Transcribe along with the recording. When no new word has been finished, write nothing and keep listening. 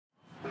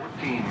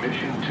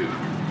Mission 2,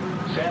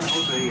 San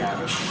Jose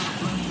Avenue.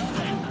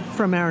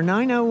 From our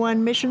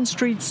 901 Mission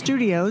Street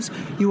studios,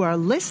 you are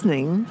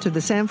listening to the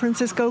San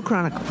Francisco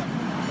Chronicle.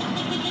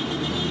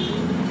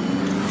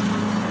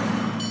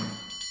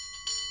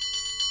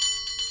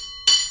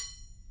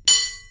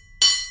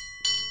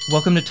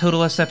 Welcome to Total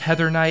SF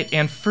Heather Night,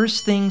 and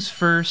first things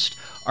first,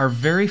 our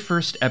very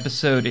first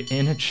episode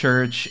in a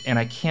church, and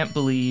I can't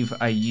believe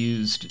I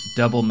used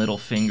double middle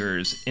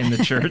fingers in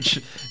the church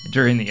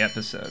during the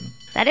episode.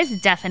 That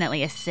is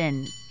definitely a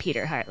sin,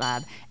 Peter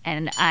Hartlaub,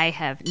 and I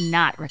have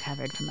not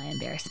recovered from my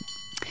embarrassment.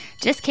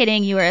 Just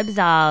kidding, you were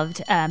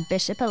absolved.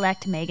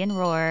 Bishop-elect Megan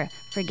Rohr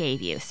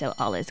forgave you, so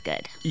all is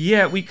good.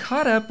 Yeah, we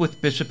caught up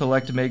with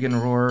Bishop-elect Megan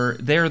Rohr.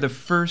 They're the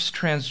first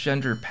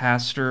transgender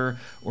pastor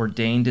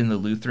ordained in the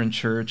Lutheran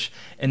Church,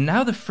 and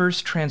now the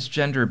first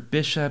transgender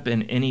bishop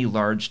in any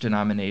large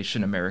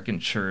denomination American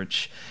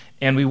church.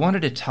 And we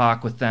wanted to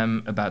talk with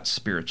them about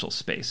spiritual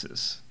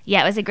spaces.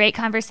 Yeah, it was a great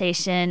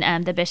conversation.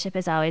 The bishop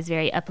is always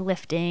very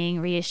uplifting,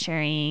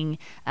 reassuring,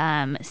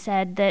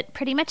 said that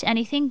pretty much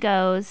anything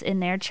goes in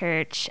their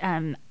church.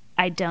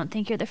 I don't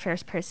think you're the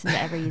first person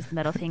to ever use the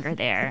middle finger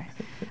there.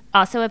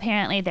 Also,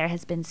 apparently, there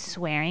has been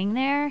swearing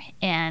there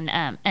and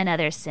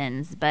other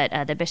sins,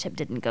 but the bishop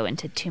didn't go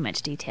into too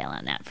much detail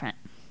on that front.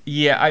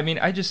 Yeah, I mean,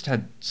 I just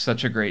had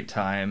such a great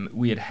time.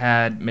 We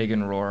had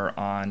Megan Rohr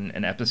on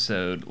an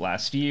episode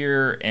last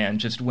year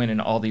and just went in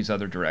all these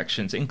other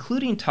directions,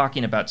 including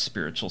talking about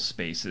spiritual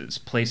spaces,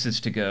 places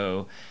to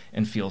go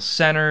and feel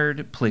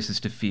centered, places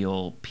to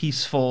feel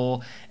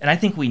peaceful. And I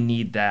think we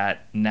need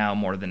that now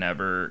more than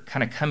ever,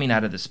 kind of coming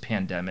out of this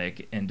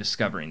pandemic and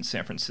discovering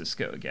San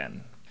Francisco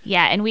again.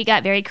 Yeah, and we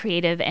got very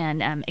creative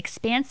and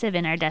expansive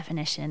in our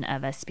definition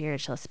of a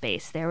spiritual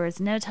space. There was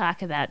no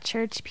talk about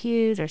church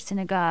pews or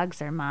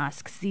synagogues or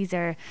mosques. These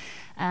are,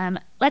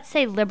 let's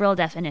say, liberal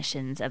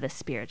definitions of a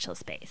spiritual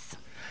space.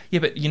 Yeah,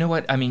 but you know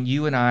what? I mean,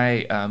 you and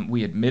I,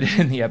 we admitted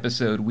in the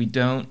episode, we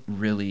don't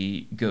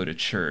really go to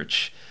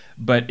church.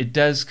 But it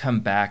does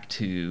come back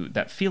to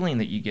that feeling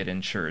that you get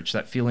in church,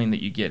 that feeling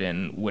that you get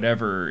in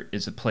whatever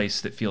is a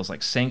place that feels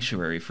like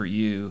sanctuary for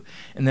you.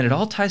 And then it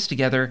all ties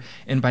together.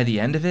 And by the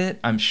end of it,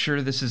 I'm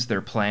sure this is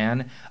their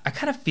plan. I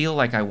kind of feel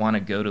like I want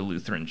to go to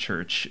Lutheran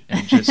Church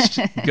and just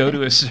go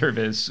to a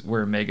service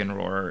where Megan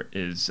Rohr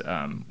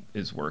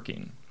is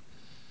working.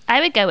 I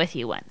would go with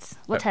you once.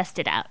 We'll test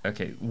it out.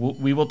 Okay,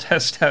 we will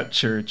test out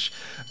church.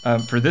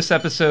 For this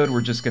episode,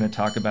 we're just going to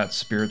talk about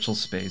spiritual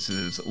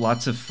spaces.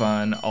 Lots of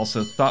fun.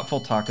 Also, thoughtful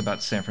talk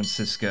about San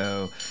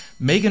Francisco.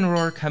 Megan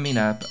Rohr coming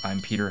up.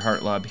 I'm Peter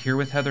Hartlaub here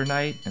with Heather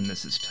Knight, and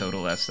this is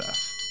Total SF.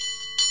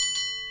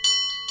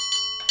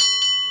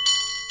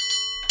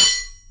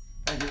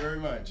 Thank you very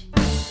much.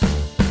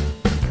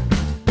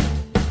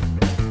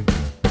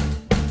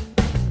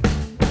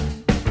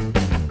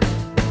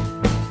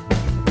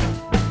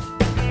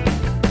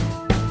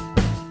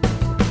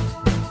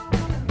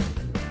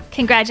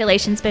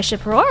 Congratulations,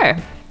 Bishop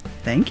Rohr.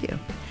 Thank you.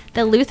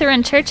 The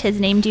Lutheran Church has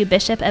named you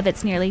bishop of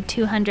its nearly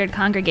 200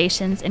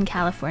 congregations in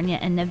California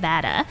and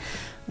Nevada,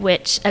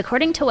 which,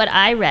 according to what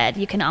I read,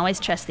 you can always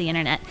trust the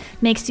internet,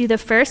 makes you the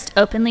first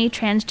openly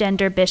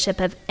transgender bishop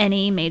of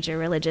any major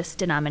religious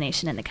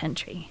denomination in the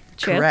country.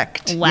 True?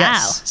 Correct. Wow.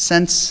 Yes.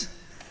 Since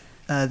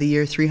the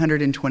year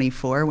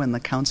 324, when the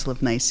Council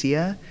of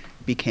Nicaea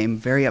became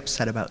very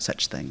upset about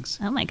such things.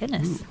 Oh, my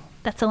goodness. Ooh.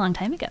 That's a long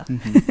time ago.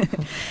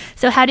 Mm-hmm.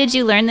 So how did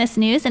you learn this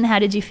news and how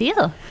did you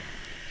feel?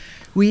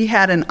 We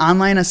had an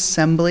online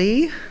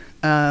assembly,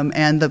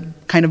 and the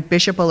kind of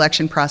bishop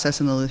election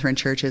process in the Lutheran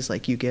Church is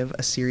like you give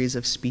a series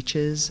of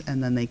speeches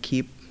and then they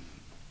keep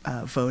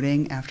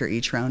voting after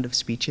each round of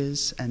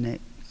speeches, and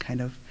it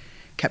kind of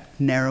kept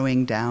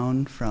narrowing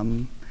down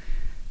from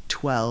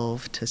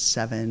 12 to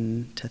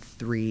 7 to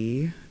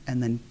 3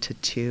 and then to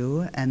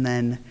 2, and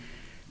then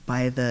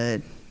by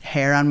the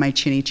hair on my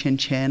chinny chin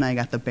chin, I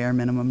got the bare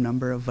minimum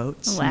number of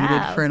votes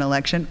needed for an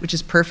election, which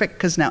is perfect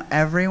because now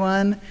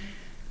everyone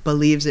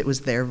believes it was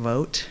their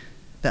vote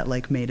that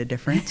made a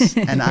difference,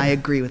 and I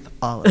agree with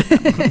all of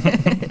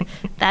them.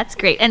 That's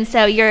great. And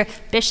so you're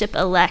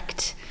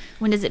bishop-elect.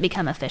 When does it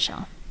become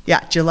official?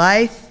 Yeah,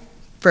 July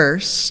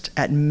 1st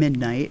at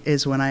midnight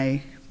is when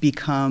I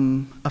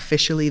become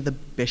officially the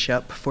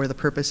bishop for the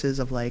purposes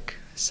of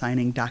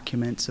signing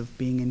documents of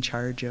being in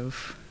charge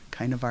of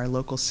kind of our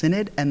local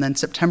synod. And then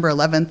September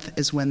 11th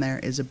is when there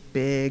is a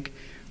big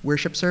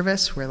worship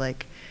service where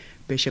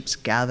bishops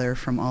gather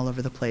from all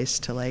over the place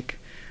to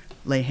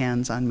lay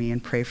hands on me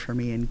and pray for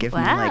me and give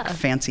me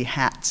fancy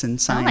hats and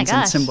signs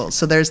and symbols.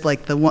 So there's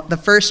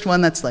the first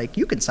one that's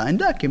you can sign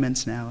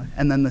documents now,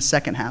 and then the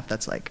second half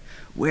that's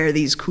wear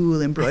these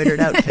cool embroidered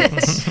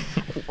outfits.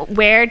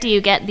 Where do you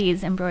get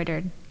these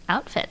embroidered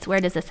outfits? Where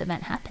does this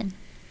event happen?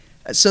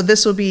 So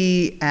this will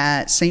be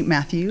at St.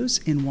 Matthew's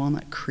in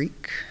Walnut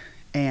Creek.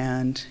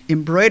 And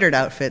embroidered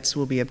outfits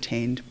will be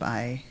obtained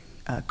by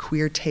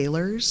queer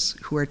tailors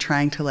who are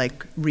trying to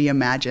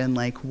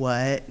reimagine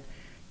what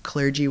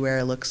clergy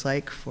wear looks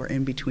like for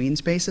in-between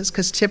spaces.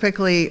 Because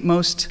typically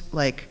most,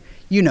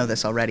 you know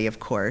this already,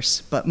 of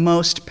course, but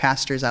most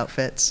pastors'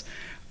 outfits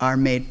are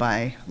made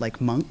by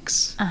like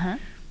monks.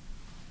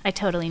 I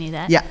totally knew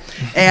that. Yeah,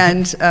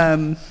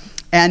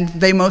 and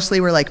they mostly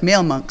were like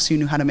male monks who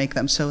knew how to make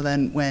them. So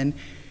then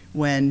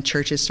when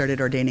churches started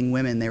ordaining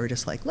women, they were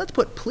just like, let's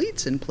put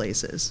pleats in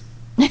places.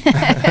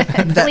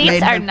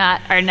 Pleats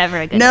are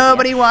never a good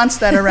Nobody idea. wants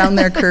that around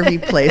their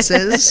curvy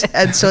places.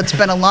 And so it's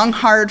been a long,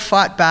 hard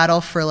fought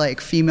battle for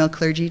like female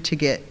clergy to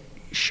get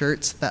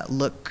shirts that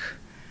look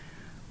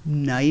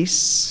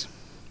nice.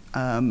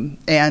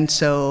 And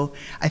so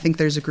I think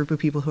there's a group of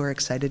people who are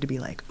excited to be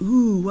like,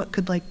 ooh, what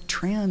could like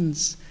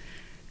trans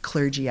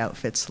clergy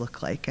outfits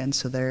look like? And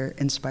so they're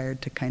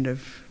inspired to kind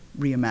of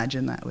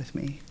reimagine that with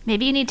me.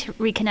 Maybe you need to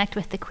reconnect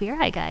with the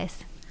Queer Eye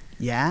guys,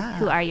 Yeah.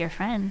 who are your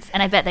friends,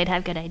 and I bet they'd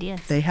have good ideas.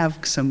 They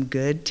have some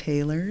good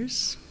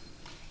tailors.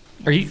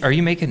 Are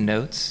you making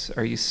notes?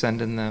 Are you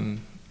sending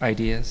them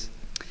ideas?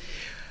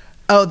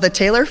 Oh, the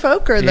tailor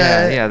folk or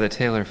the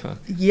tailor folk.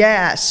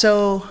 Yeah.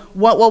 So,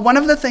 well, one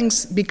of the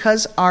things,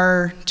 because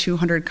our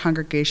 200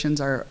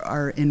 congregations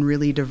are in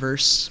really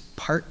diverse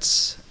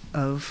parts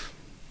of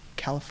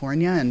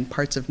California and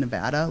parts of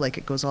Nevada, like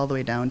it goes all the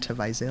way down to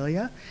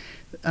Visalia,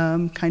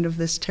 kind of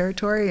this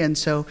territory. And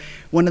so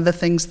one of the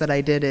things that I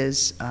did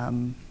is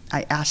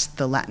I asked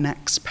the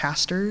Latinx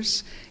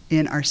pastors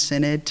in our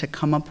synod to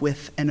come up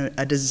with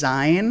a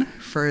design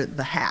for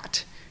the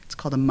hat. It's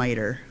called a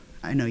mitre.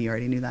 I know you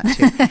already knew that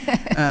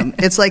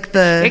too. It's like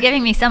You're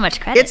giving me so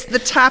much credit. It's the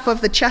top of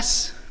the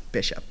chess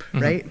bishop,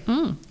 right?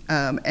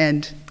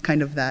 And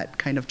kind of that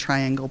kind of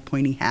triangle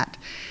pointy hat.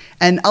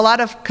 And a lot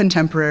of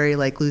contemporary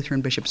like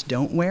Lutheran bishops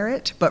don't wear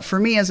it, but for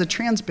me as a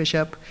trans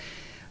bishop,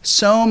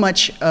 so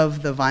much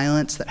of the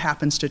violence that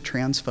happens to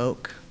trans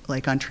folk,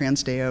 like on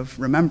Trans Day of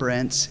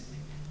Remembrance,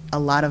 a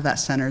lot of that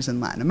centers in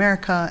Latin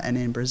America and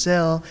in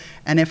Brazil.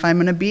 And if I'm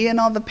going to be in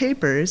all the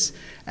papers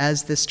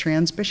as this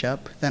trans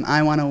bishop, then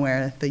I want to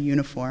wear the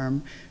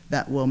uniform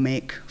that will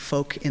make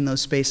folk in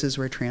those spaces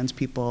where trans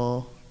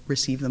people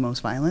receive the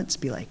most violence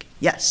be like,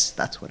 yes,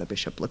 that's what a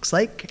bishop looks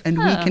like, and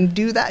we can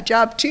do that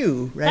job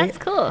too, right? That's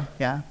cool.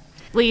 Yeah.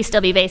 Will you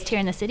still be based here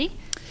in the city?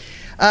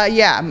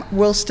 Yeah,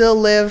 we'll still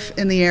live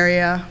in the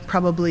area,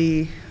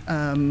 probably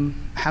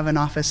have an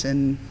office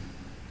in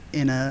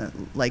a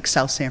like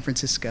South San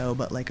Francisco,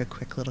 but like a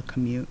quick little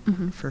commute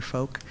for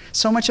folk.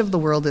 So much of the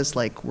world is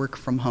like work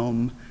from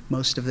home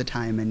most of the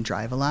time and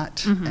drive a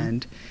lot,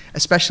 and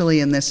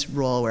especially in this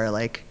role where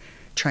like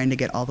trying to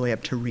get all the way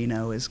up to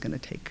Reno is going to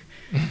take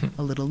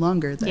a little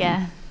longer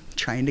than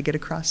trying to get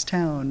across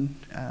town.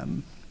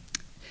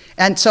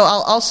 And so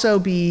I'll also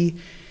be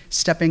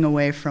stepping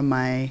away from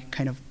my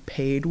kind of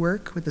paid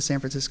work with the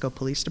San Francisco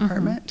Police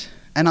Department.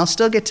 And I'll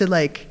still get to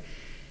like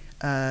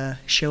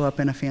show up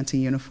in a fancy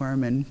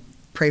uniform and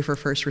pray for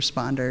first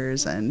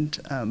responders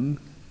and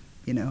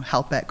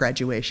help at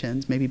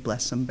graduations, maybe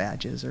bless some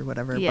badges or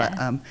whatever.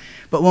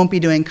 But won't be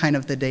doing kind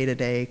of the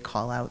day-to-day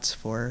call-outs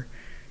for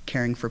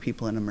caring for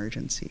people in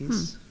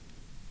emergencies.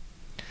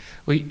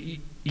 Well,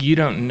 you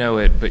don't know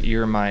it, but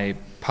you're my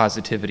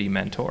positivity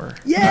mentor.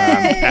 Yay!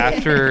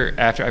 After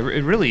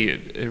it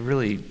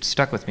really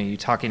stuck with me. You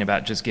talking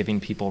about just giving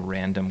people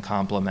random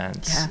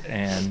compliments,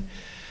 and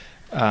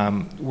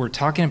we're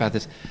talking about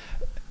this.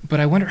 But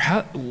I wonder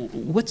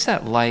what's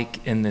that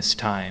like in this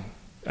time?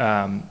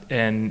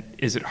 And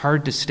is it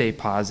hard to stay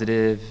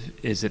positive?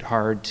 Is it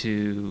hard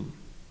to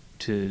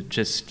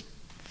just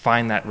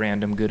find that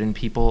random good in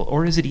people,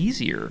 or is it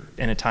easier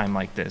in a time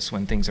like this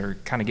when things are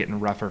kind of getting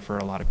rougher for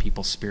a lot of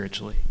people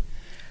spiritually?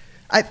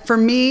 For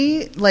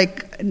me,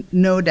 like,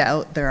 no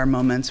doubt there are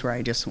moments where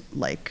I just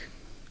like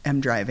am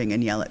driving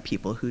and yell at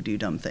people who do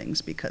dumb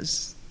things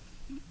because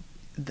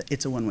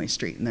it's a one-way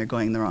street and they're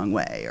going the wrong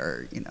way,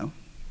 or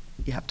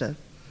you have to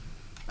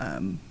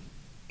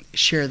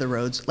share the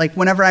roads. Like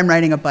whenever I'm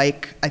riding a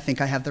bike, I think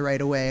I have the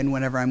right of way, and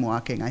whenever I'm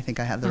walking, I think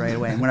I have the right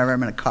of way, and whenever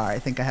I'm in a car, I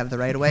think I have the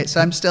right of way.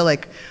 So I'm still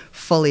like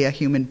fully a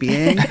human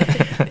being.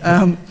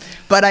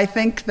 But I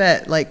think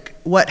that like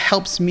what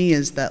helps me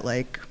is that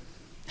like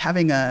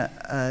having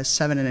a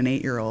 7 and an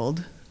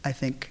 8-year-old, I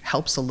think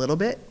helps a little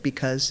bit,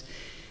 because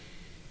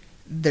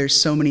there's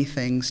so many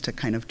things to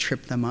kind of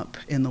trip them up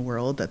in the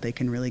world that they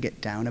can really get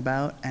down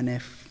about. And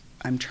if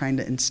I'm trying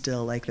to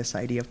instill like this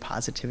idea of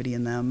positivity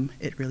in them,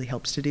 it really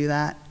helps to do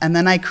that. And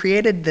then I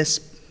created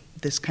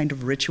this kind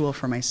of ritual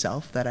for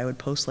myself that I would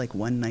post like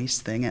one nice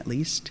thing at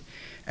least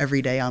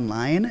every day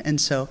online.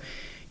 And so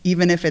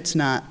even if it's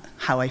not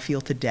how I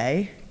feel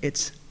today,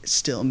 it's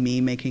still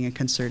me making a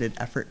concerted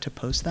effort to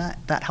post that.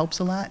 That helps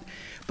a lot.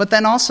 But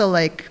then also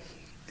like,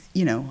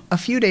 a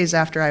few days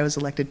after I was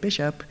elected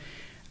bishop,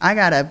 I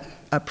got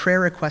a prayer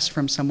request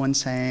from someone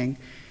saying,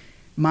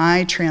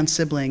 my trans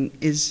sibling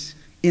is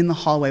in the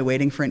hallway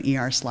waiting for an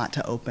ER slot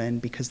to open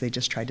because they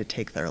just tried to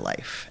take their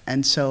life.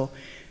 And so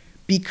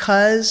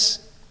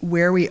because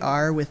where we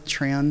are with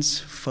trans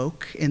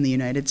folk in the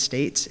United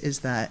States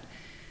is that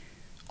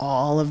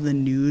all of the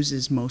news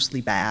is mostly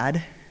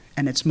bad,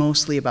 and it's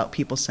mostly about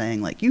people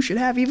saying like, you should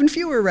have even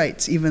fewer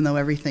rights, even though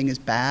everything is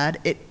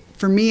bad.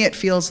 For me, it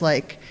feels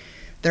like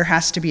there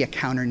has to be a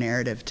counter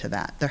narrative to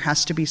that. There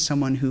has to be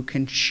someone who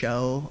can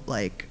show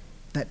like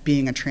that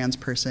being a trans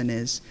person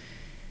is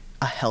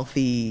a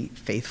healthy,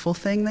 faithful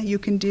thing that you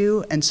can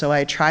do. And so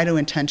I try to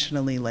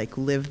intentionally like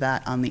live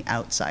that on the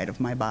outside of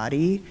my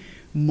body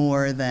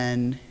more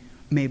than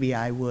maybe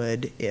I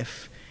would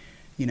if,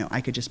 you know,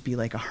 I could just be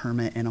like a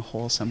hermit in a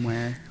hole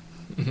somewhere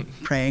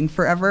praying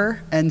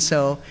forever. And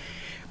so,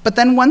 but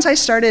then once I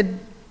started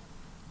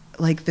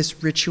like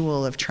this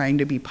ritual of trying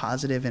to be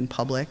positive in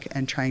public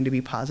and trying to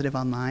be positive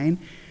online,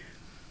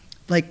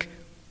 like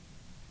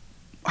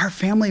our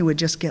family would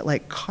just get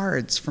like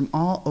cards from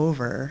all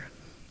over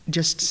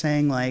just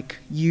saying like,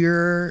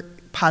 your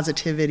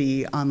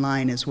positivity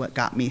online is what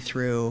got me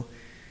through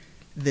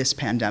this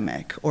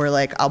pandemic. Or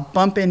like I'll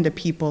bump into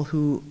people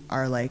who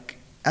are like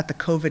at the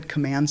COVID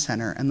command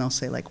center and they'll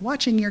say like,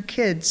 watching your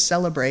kids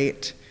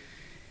celebrate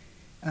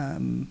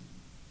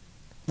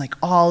like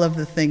all of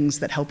the things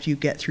that helped you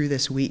get through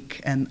this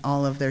week and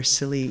all of their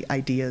silly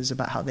ideas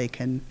about how they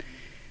can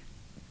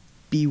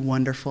be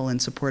wonderful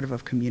and supportive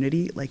of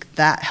community, like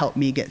that helped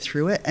me get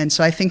through it. And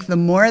so I think the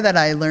more that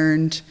I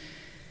learned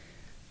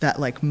that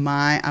like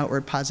my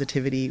outward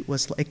positivity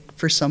was like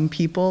for some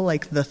people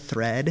like the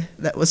thread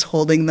that was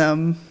holding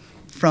them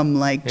from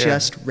like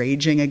just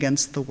raging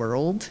against the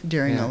world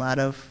during a lot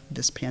of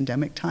this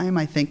pandemic time,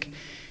 I think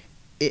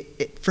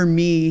it for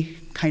me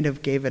kind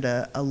of gave it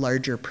a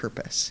larger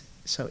purpose.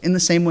 So in the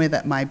same way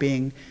that my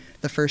being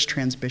the first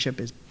trans bishop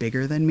is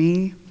bigger than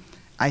me,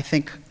 I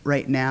think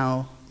right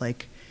now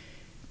like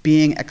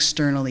being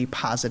externally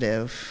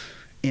positive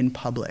in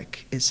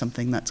public is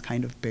something that's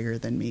kind of bigger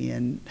than me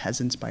and has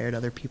inspired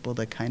other people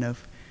to kind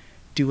of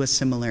do a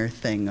similar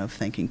thing of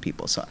thanking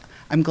people. So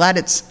I'm glad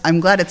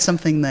it's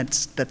something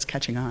that's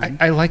catching on.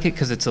 I like it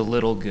because it's a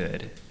little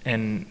good,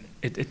 and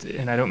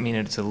and I don't mean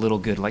it's a little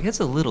good like it's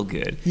a little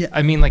good. Yeah.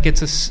 I mean like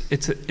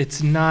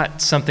it's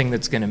not something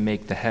that's going to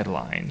make the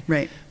headline.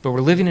 Right. But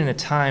we're living in a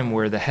time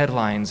where the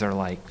headlines are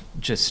like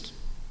just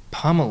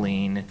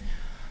pummeling,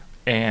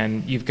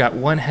 and you've got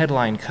one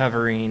headline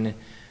covering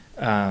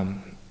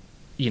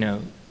you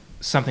know,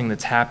 something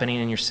that's happening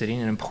in your city,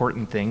 an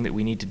important thing that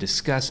we need to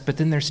discuss, but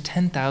then there's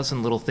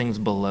 10,000 little things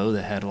below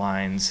the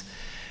headlines,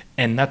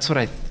 and that's what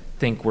I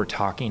think we're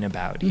talking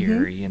about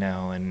here, you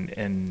know,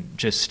 and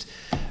just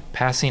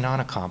passing on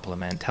a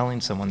compliment,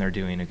 telling someone they're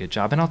doing a good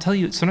job. And I'll tell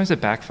you, sometimes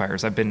it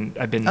backfires. I've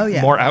been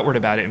more outward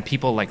about it, and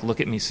people like look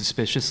at me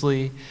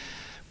suspiciously,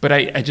 but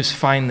I just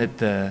find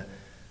that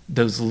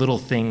those little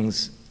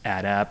things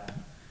add up,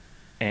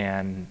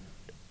 and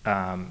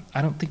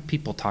I don't think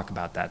people talk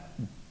about that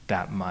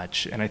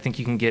much, and I think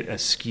you can get a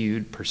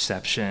skewed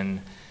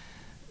perception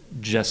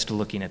just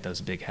looking at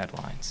those big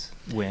headlines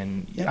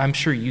when I'm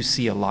sure you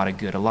see a lot of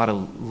good, a lot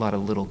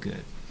of little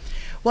good.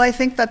 Well, I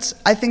think that's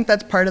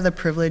part of the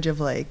privilege of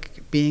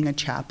like being a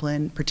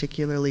chaplain,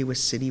 particularly with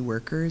city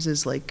workers,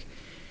 is like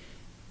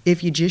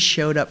if you just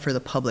showed up for the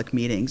public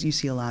meetings, you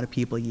see a lot of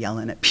people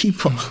yelling at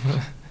people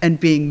and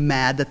being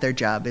mad that their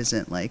job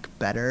isn't like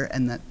better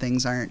and that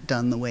things aren't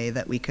done the way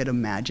that we could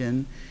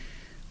imagine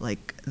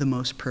like the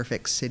most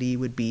perfect city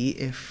would be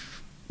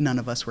if none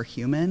of us were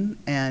human.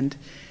 And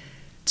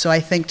so I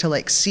think to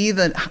like see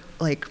the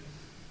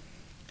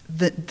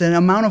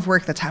amount of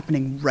work that's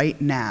happening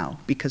right now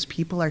because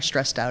people are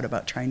stressed out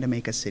about trying to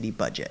make a city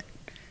budget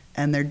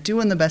and they're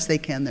doing the best they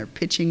can, they're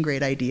pitching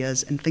great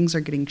ideas and things are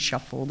getting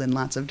shuffled in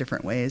lots of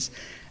different ways,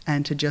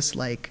 and to just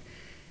like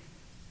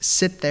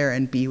sit there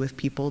and be with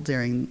people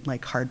during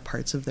like hard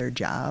parts of their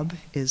job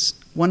is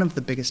one of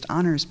the biggest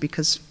honors,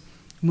 because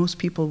most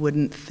people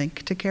wouldn't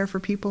think to care for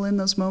people in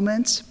those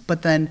moments.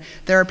 But then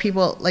there are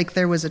people, like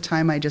there was a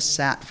time I just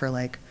sat for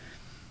like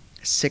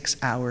 6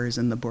 hours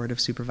in the Board of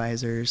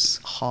Supervisors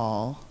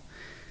hall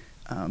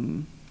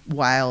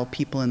while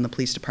people in the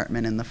police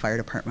department and the fire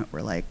department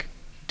were like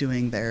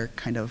doing their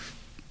kind of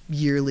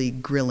yearly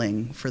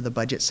grilling for the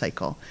budget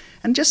cycle,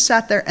 and just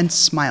sat there and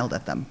smiled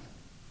at them.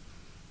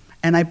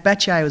 And I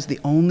bet you I was the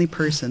only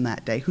person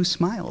that day who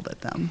smiled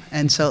at them.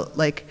 And so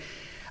like,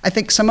 I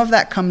think some of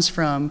that comes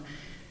from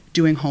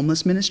doing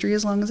homeless ministry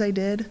as long as I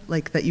did,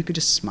 like that you could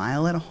just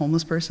smile at a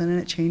homeless person and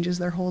it changes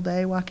their whole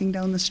day walking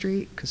down the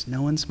street because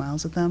no one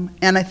smiles at them.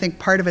 And I think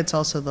part of it's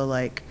also the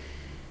like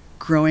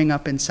growing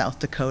up in South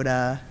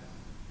Dakota,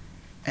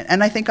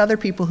 and I think other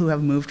people who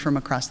have moved from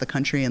across the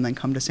country and then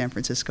come to San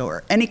Francisco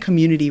or any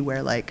community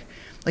where like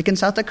in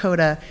South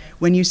Dakota,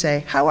 when you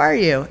say, "How are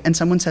you?" and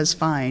someone says,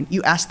 "Fine,"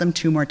 you ask them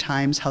 2 more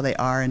times how they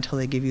are until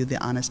they give you the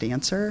honest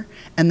answer.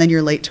 And then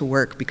you're late to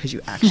work because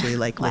you actually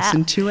like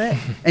listen to it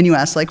and you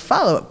ask like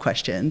follow-up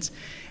questions.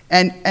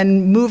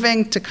 And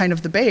moving to kind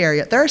of the Bay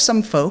Area, there are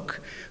some folk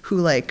who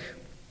like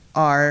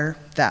are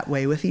that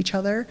way with each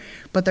other,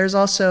 but there's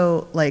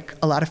also like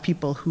a lot of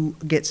people who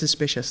get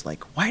suspicious,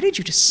 like, "Why did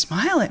you just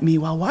smile at me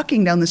while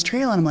walking down this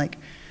trail?" And I'm like,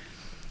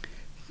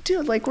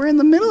 dude, like we're in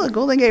the middle of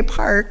Golden Gate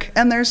Park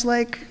and there's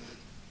like,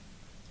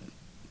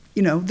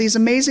 you know, these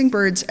amazing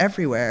birds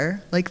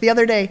everywhere. Like the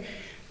other day,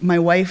 my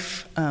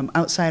wife,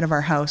 outside of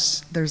our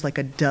house, there's like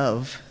a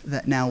dove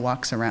that now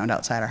walks around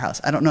outside our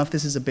house. I don't know if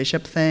this is a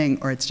bishop thing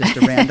or it's just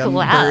a random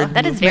wow, bird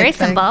that is very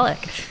thing.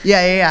 symbolic.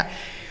 Yeah.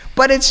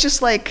 But it's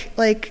just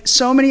like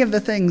so many of the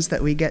things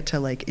that we get to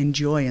like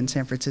enjoy in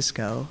San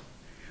Francisco,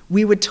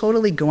 we would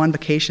totally go on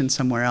vacation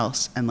somewhere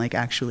else and like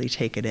actually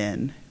take it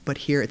in. But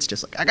here it's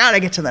just like, I gotta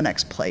get to the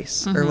next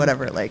place or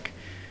whatever. Like,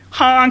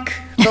 honk,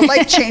 the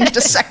light changed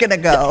a second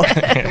ago.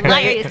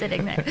 Why are you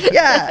sitting there?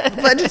 Yeah,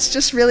 but it's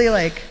just really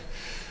like,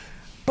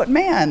 but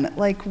man,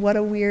 like what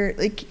a weird,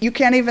 like you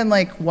can't even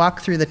like walk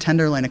through the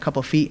Tenderloin a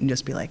couple feet and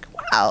just be like,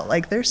 wow,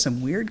 like there's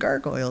some weird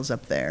gargoyles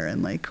up there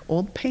and like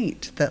old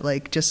paint that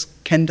like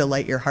just can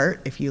delight your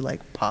heart if you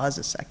like pause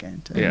a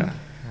second. And,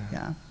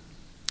 yeah.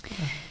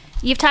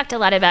 You've talked a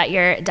lot about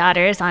your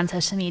daughters on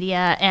social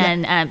media,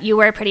 and you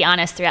were pretty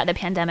honest throughout the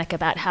pandemic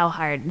about how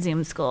hard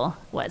Zoom school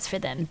was for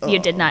them. You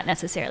did not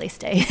necessarily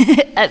stay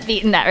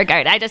upbeat in that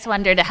regard. I just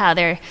wondered how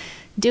they're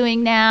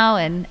doing now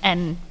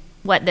and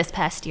what this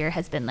past year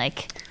has been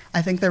like.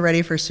 I think they're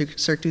ready for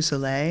Cirque du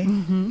Soleil,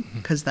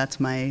 because that's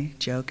my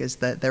joke, is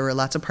that there were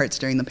lots of parts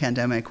during the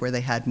pandemic where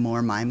they had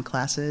more mime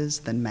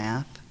classes than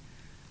math.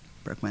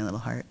 Broke my little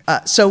heart.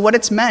 So what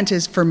it's meant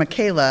is for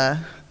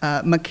Michaela,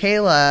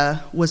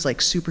 Michaela was like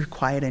super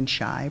quiet and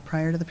shy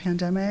prior to the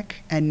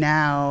pandemic, and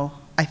now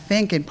I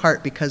think in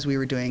part because we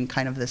were doing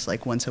kind of this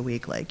like once a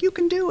week, like you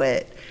can do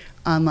it,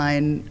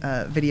 online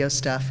video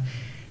stuff,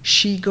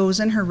 she goes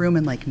in her room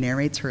and like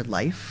narrates her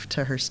life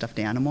to her stuffed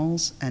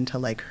animals and to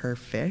like her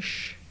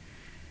fish,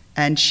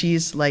 and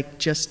she's like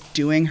just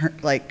doing her,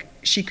 like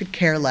she could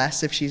care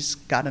less if she's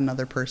got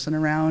another person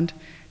around.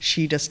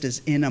 She just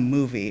is in a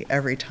movie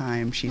every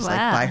time she's like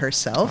by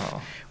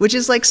herself, which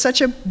is like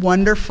such a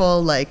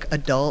wonderful like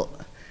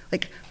adult,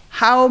 like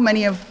how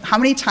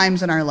many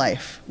times in our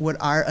life would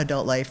our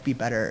adult life be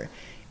better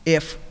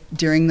if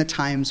during the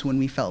times when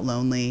we felt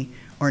lonely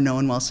or no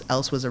one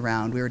else was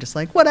around, we were just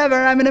like, whatever,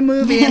 I'm in a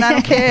movie and I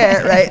don't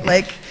care, right?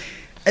 Like,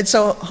 and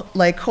so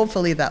like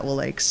hopefully that will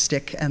like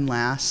stick and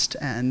last.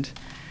 And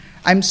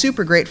I'm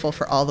super grateful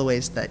for all the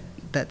ways that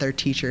their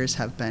teachers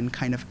have been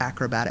kind of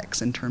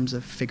acrobatics in terms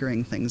of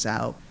figuring things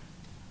out.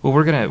 Well,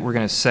 we're gonna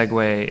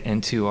segue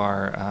into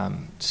our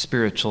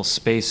spiritual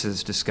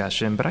spaces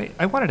discussion, but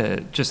I wanted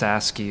to just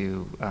ask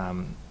you,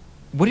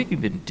 what have you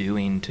been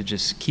doing to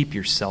just keep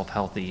yourself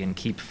healthy and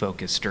keep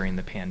focused during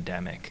the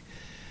pandemic?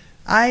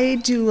 I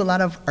do a lot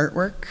of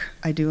artwork.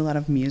 I do a lot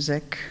of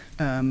music.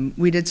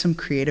 We did some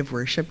creative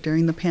worship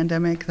during the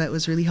pandemic that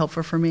was really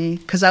helpful for me,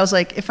 because I was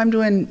like, if I'm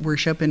doing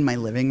worship in my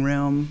living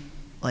room,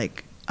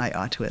 like I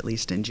ought to at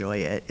least enjoy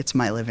it. It's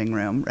my living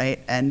room, right?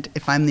 And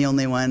if I'm the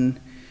only one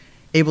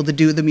able to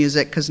do the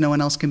music because no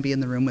one else can be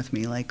in the room with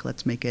me, like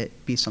let's make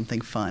it be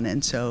something fun.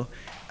 And so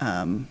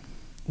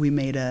we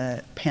made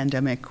a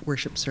pandemic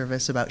worship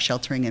service about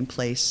sheltering in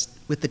place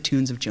with the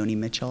tunes of Joni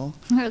Mitchell.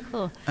 Oh,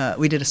 cool.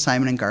 We did a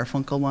Simon and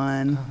Garfunkel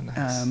one.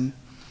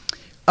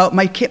 Oh,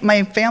 My nice.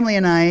 my family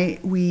and I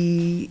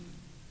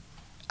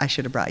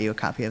should have brought you a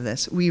copy of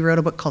this. We wrote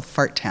a book called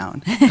Fart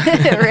Town.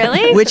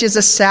 Really? Which is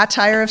a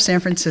satire of San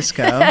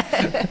Francisco.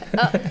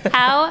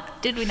 How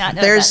did we not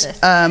know There's,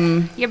 about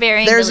this? You're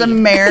burying There's the a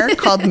lead. mayor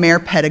called Mayor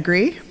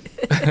Pettigrew.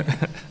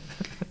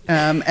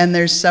 And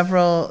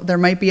there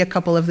might be a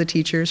couple of the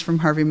teachers from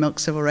Harvey Milk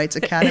Civil Rights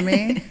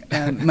Academy.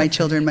 My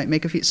children might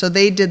make a few. So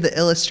they did the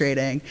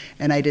illustrating,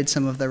 and I did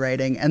some of the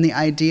writing. And the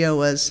idea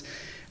was,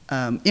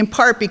 in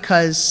part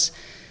because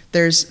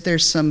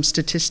there's some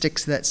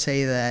statistics that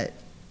say that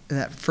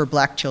for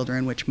black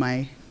children, which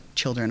my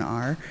children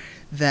are,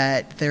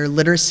 that their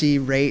literacy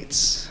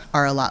rates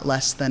are a lot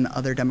less than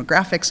other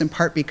demographics, in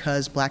part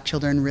because black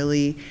children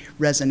really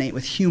resonate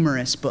with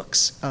humorous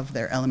books of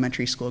their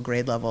elementary school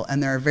grade level,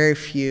 and there are very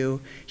few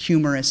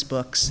humorous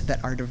books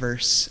that are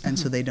diverse, and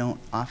so they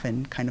don't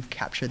often kind of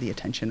capture the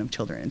attention of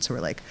children. And so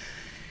we're like,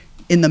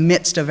 in the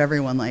midst of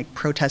everyone like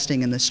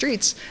protesting in the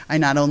streets, I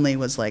not only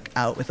was like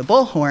out with a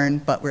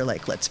bullhorn, but we're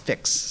like, let's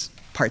fix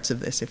parts of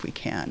this if we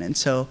can. And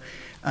so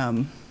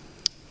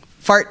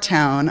Fart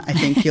Town, I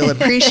think you'll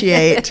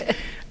appreciate,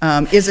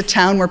 is a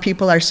town where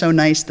people are so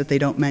nice that they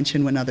don't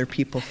mention when other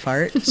people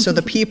fart. So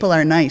the people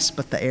are nice,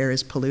 but the air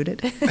is polluted.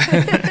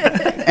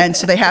 And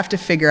so they have to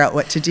figure out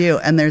what to do.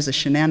 And there's a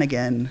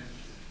shenanigan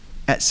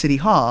at City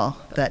Hall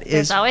that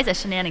is... There's always a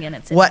shenanigan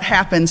at City What Hall.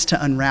 happens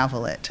to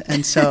unravel it.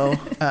 And so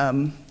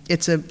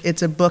it's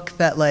a book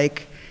that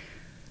like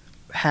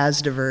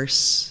has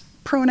diverse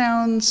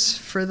pronouns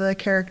for the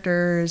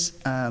characters.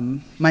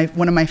 One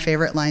of my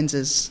favorite lines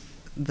is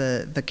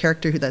the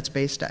character that's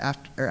based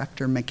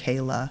after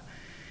Michaela,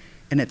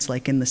 and it's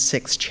like in the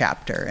 6th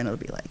chapter, and it'll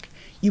be like,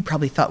 you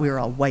probably thought we were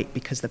all white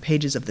because the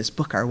pages of this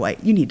book are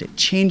white. You need to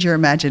change your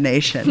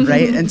imagination,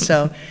 right? And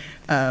so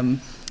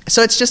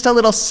it's just a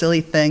little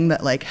silly thing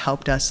that like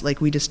helped us.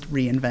 Like we just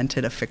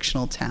reinvented a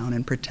fictional town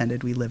and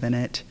pretended we live in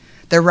it.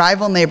 They're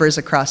rival neighbors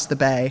across the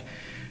bay.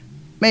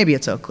 Maybe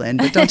it's Oakland,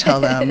 but don't tell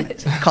them.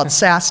 It's called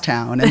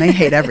Sasstown, and they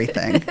hate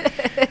everything.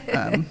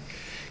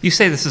 You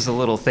say this is a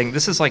little thing.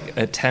 This is like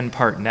a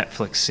 10-part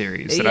Netflix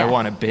series that I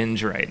want to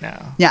binge right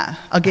now. Yeah,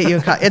 I'll get you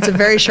a copy. It's a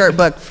very short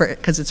book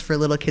because it's for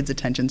little kids'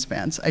 attention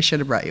spans. I should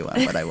have brought you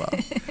one, but I will.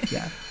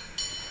 Yeah.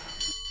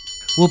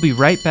 We'll be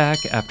right back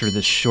after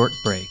this short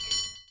break.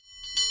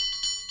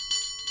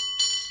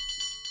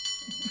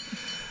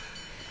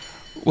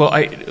 Well,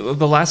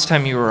 the last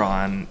time you were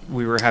on,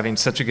 we were having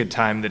such a good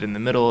time that in the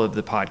middle of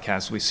the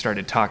podcast, we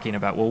started talking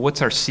about, well,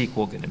 what's our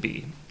sequel going to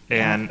be?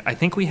 And I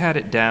think we had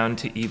it down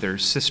to either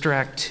Sister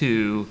Act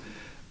 2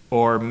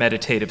 or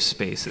Meditative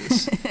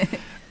Spaces.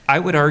 I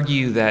would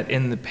argue that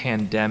in the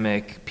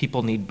pandemic,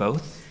 people need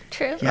both.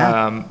 True.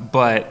 Yeah.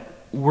 But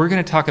we're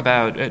going to talk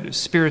about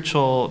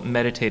spiritual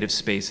meditative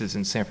spaces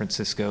in San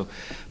Francisco,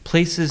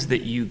 places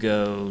that you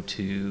go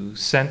to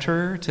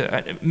center,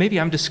 to maybe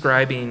I'm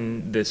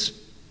describing this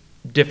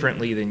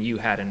differently than you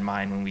had in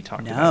mind when we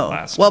talked about it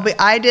last Well, time.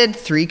 but I did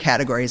 3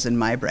 categories in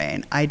my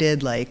brain. I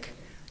did like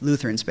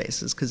Lutheran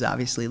spaces, because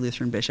obviously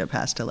Lutheran bishop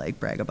has to like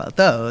brag about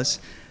those.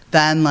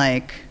 Then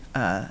like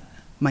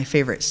my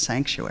favorite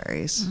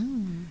sanctuaries.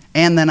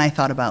 And then I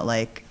thought about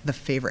like the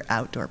favorite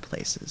outdoor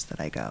places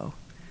that I go.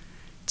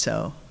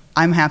 So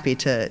I'm happy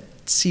to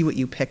see what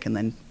you pick and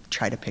then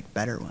try to pick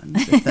better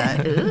ones, if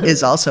that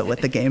is also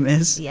what the game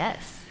is.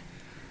 Yes.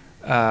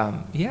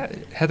 Yeah,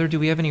 Heather, do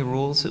we have any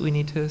rules that we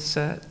need to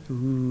set?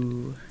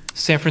 Ooh.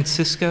 San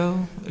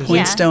Francisco?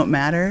 Points Yeah. don't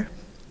matter.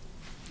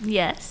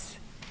 Yes.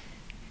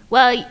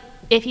 Well,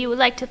 if you would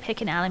like to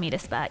pick an Alameda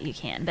spot, you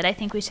can, but I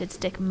think we should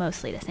stick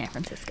mostly to San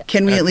Francisco.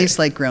 Can we at Okay. least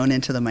like groan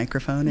into the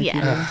microphone? If Yeah.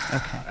 you will?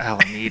 Okay.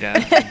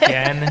 Alameda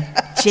again.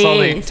 That's all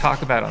they Jeez.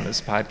 talk about on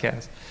this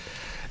podcast.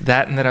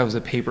 That and that I was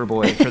a paper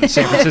boy for the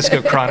San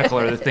Francisco Chronicle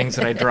are the things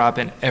that I drop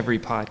in every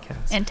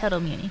podcast. And Total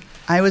Muni.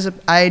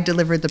 I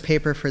delivered the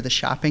paper for the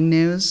shopping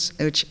news,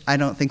 which I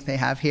don't think they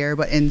have here,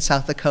 but in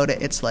South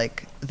Dakota, it's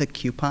like the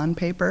coupon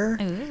paper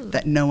Ooh.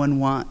 that no one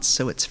wants,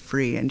 so it's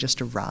free and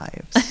just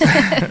arrives.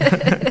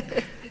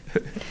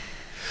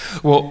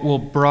 Well,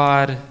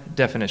 broad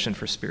definition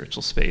for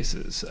spiritual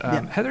spaces.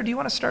 Yeah. Heather, do you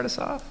want to start us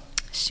off?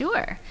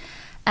 Sure.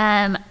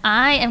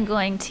 I am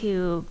going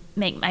to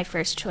make my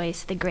first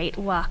choice the Great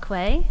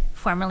Walkway,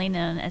 formerly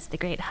known as the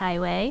Great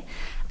Highway,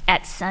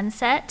 at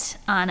sunset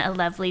on a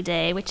lovely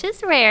day, which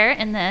is rare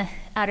in the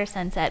outer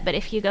sunset. But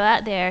if you go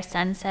out there,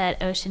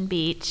 sunset, Ocean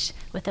Beach,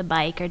 with a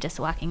bike or just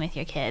walking with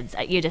your kids,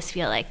 you just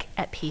feel like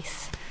at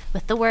peace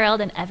with the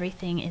world and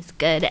everything is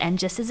good and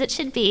just as it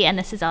should be. And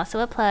this is also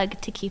a plug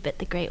to keep it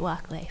the Great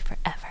Walkway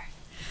forever.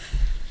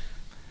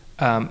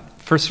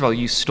 First of all,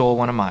 you stole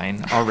one of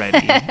mine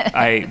already.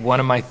 One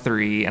of my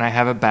 3, and I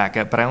have a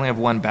backup, but I only have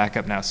one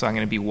backup now, so I'm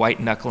going to be white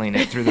knuckling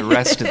it through the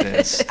rest of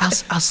this.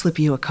 I'll slip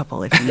you a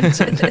couple if you need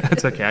to.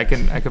 That's okay.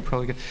 I could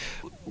probably get.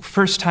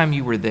 First time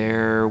you were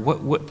there,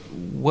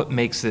 what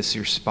makes this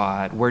your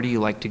spot? Where do you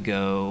like to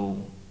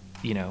go?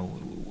 You know,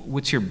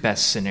 what's your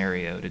best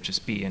scenario to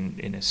just be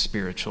in a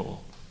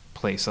spiritual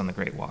place on the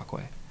Great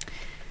Walkway?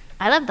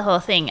 I love the whole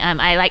thing.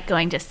 I like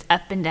going just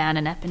up and down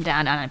on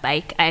a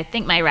bike. I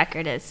think my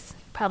record is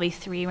probably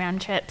 3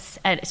 round trips.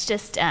 And it's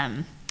just,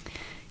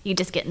 you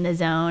just get in the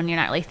zone. You're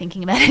not really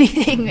thinking about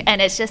anything.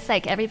 And it's just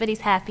like everybody's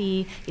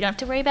happy. You don't have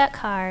to worry about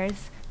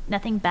cars.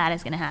 Nothing bad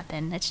is going to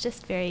happen. It's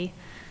just very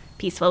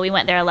peaceful. We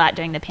went there a lot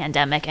during the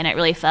pandemic, and it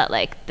really felt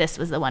like this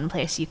was the one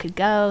place you could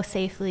go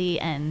safely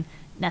and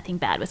nothing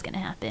bad was going to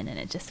happen. And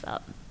it just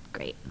felt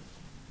great.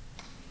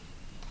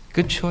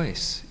 Good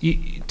choice.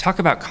 You talk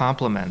about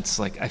compliments.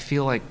 Like, I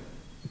feel like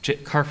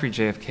Car Free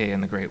JFK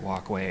and the Great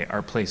Walkway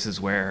are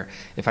places where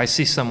if I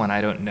see someone I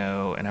don't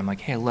know and I'm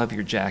like, hey, I love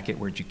your jacket,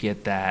 where'd you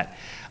get that?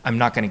 I'm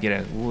not going to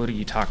get what are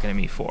you talking to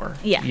me for?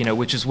 Yeah. You know,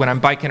 which is when I'm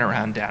biking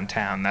around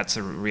downtown, that's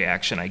a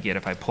reaction I get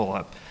if I pull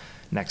up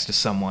next to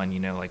someone, you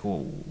know, like,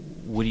 well,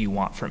 what do you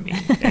want from me?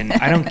 And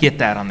I don't get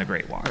that on the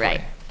Great Walkway.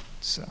 Right.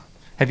 So,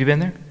 have you been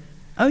there?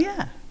 Oh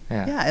yeah.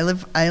 Yeah. Yeah,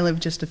 I live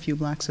just a few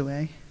blocks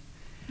away.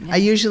 I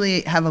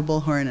usually have a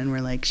bullhorn and we're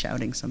like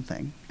shouting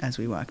something as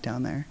we walk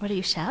down there. What are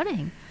you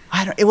shouting?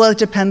 Well, it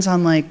depends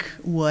on like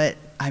what.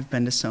 I've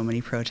been to so many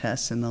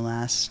protests in the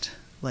last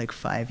like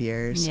 5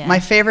 years. Yeah. My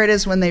favorite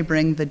is when they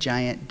bring the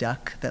giant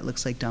duck that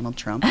looks like Donald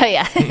Trump. Oh,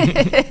 yeah.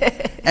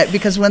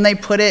 Because when they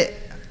put it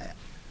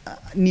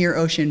near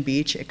Ocean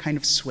Beach, it kind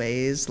of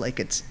sways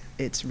like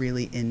it's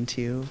really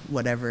into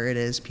whatever it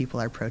is people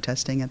are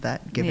protesting at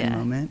that given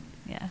moment.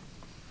 Yeah.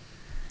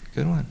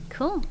 Good one.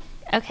 Cool.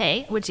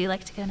 Okay. Would you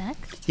like to go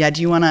next? Yeah,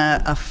 do you want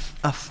a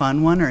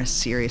fun one or a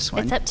serious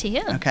one? It's up to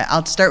you. Okay,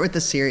 I'll start with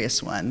the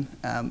serious one.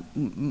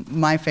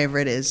 My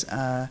favorite is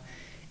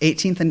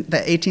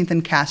 18th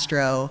and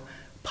Castro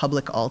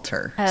public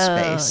altar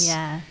space.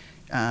 Oh,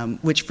 yeah.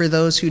 Which, for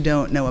those who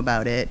don't know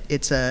about it,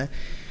 it's a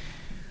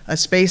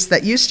space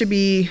that used to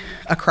be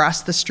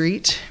across the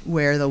street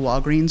where the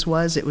Walgreens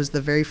was. It was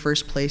the very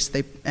first place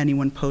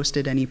anyone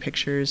posted any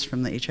pictures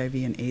from the HIV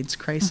and AIDS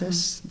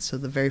crisis, so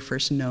the very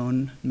first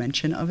known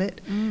mention of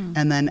it.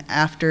 And then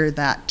after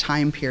that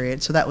time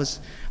period, so that was,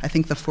 I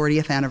think, the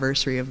 40th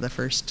anniversary of the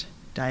first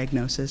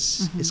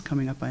diagnosis is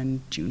coming up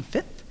on June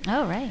 5th.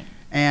 Oh, right.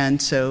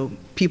 And so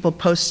people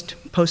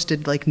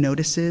posted like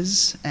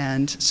notices,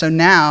 and so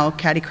now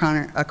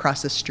catty-corner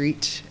across the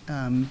street,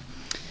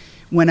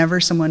 whenever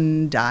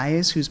someone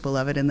dies who's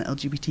beloved in the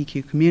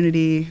LGBTQ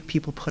community,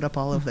 people put up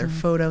all of their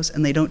photos,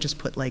 and they don't just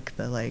put like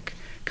the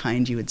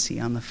kind you would see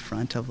on the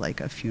front of like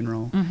a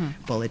funeral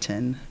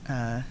bulletin.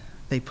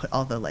 They put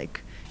all the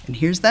like and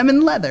here's them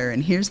in leather,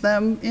 and here's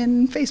them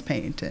in face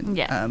paint, and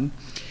Yeah.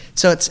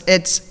 so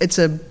it's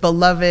a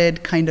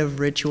beloved kind of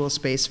ritual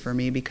space for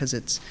me because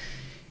it's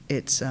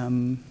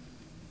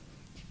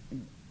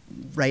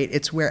right,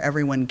 it's where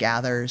everyone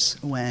gathers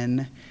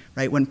when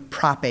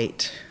Prop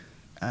 8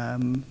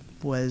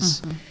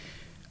 was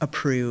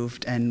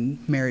approved and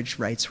marriage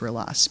rights were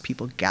lost.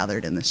 People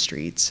gathered in the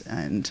streets,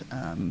 and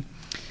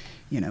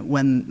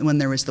when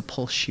there was the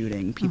Pulse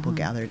shooting, people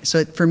gathered.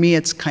 So for me,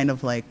 it's kind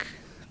of like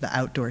the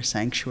outdoor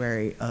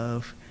sanctuary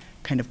of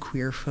kind of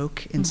queer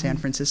folk in San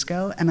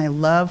Francisco, and I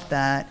love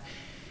that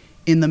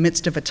in the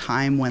midst of a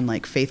time when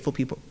like faithful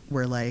people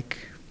were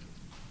like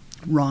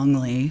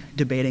wrongly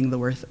debating the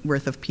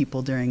worth of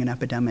people during an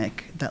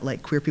epidemic, that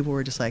like queer people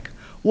were just like,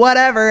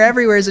 whatever,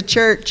 everywhere's a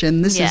church,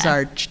 and this is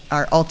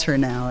our altar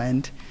now.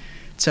 And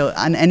so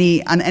on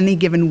any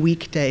given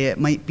weekday, it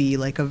might be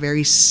like a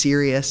very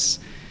serious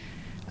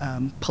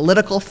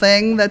political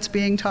thing that's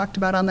being talked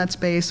about on that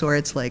space, or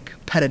it's like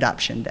pet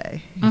adoption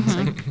day. It's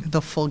like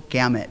the full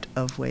gamut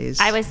of ways.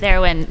 I was there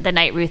when the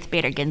night Ruth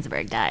Bader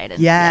Ginsburg died,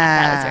 and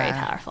that was very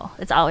powerful.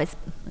 It's always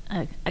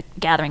a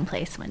gathering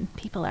place when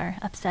people are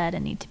upset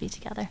and need to be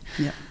together.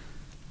 Yeah.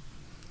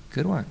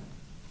 Good one.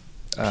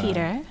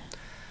 Peter?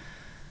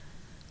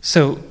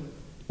 So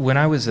when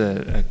I was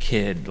a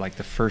kid, like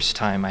the first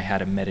time I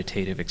had a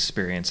meditative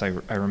experience, I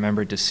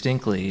remember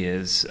distinctly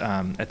is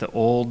at the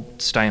old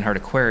Steinhardt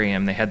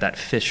Aquarium, they had that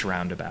fish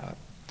roundabout.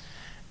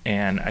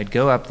 And I'd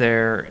go up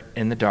there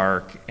in the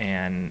dark,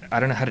 and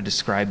I don't know how to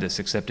describe this,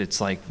 except it's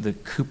like the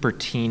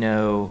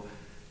Cupertino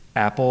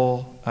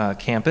Apple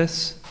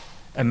campus.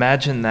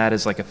 Imagine that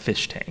as like a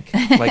fish tank.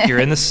 Like you're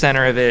in the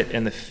center of it,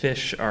 and the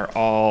fish are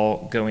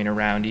all going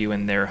around you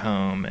in their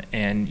home,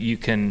 and you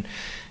can,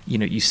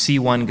 you see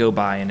one go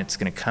by and it's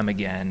going to come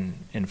again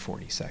in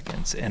 40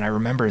 seconds. And I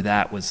remember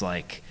that was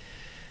like,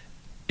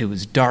 it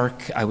was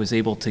dark. I was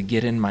able to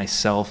get in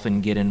myself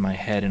and get in my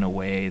head in a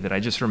way that I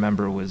just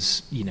remember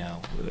was,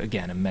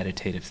 again, a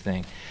meditative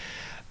thing.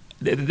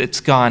 It's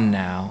gone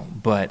now,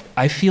 but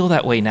I feel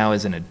that way now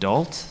as an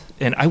adult.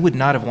 And I would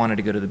not have wanted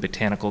to go to the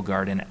Botanical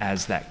Garden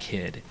as that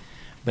kid.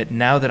 But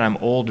now that I'm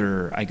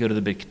older, I go to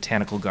the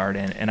Botanical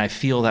Garden, and I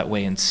feel that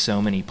way in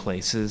so many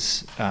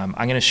places. I'm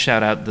going to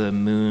shout out the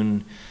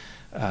Moon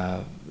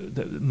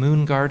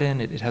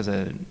Garden. It has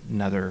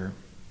another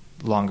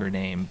longer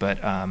name,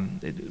 but a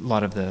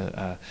lot of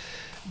the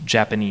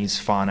Japanese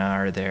fauna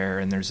are there,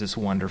 and there's this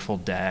wonderful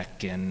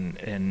deck,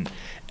 and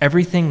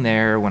everything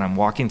there. When I'm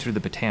walking through the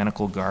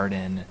Botanical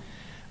Garden,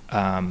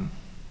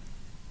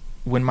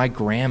 when my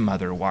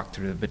grandmother walked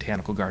through the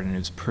Botanical Garden, it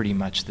was pretty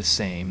much the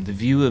same. The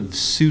view of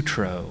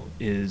Sutro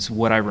is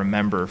what I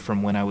remember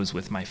from when I was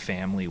with my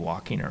family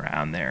walking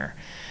around there.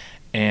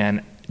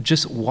 And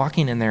just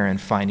walking in there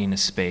and finding a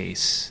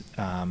space,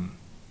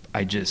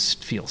 I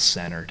just feel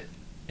centered.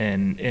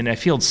 And I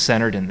feel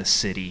centered in the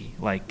city.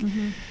 Like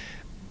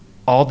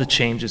all the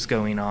changes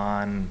going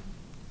on.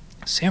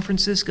 San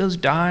Francisco's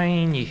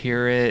dying, you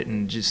hear it,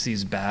 and just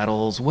these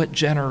battles. What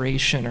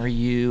generation are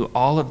you?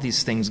 All of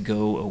these things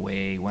go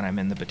away when I'm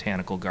in the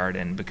Botanical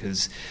Garden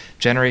because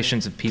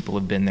generations of people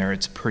have been there.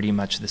 It's pretty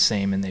much the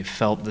same, and they've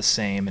felt the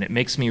same. And it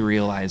makes me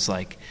realize,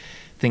 like,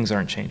 things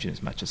aren't changing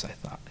as much as I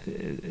thought,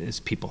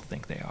 as people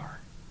think they are.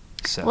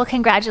 So. Well,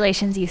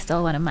 congratulations, you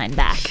stole one of mine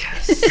back.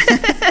 Yes.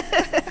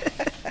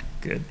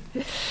 Good.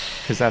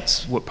 Because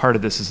that's what part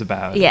of this is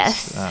about.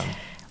 Yes.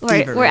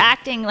 We're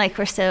acting like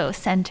we're so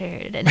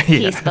centered and at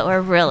peace, but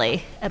we're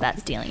really about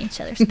stealing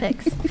each other's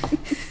picks.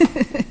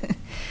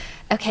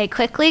 Okay,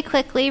 quickly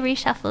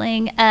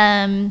reshuffling.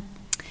 I'm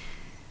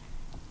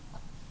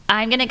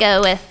going to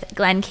go with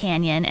Glen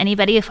Canyon.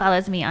 Anybody who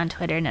follows me on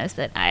Twitter knows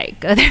that I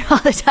go there all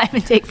the time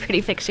and take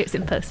pretty pictures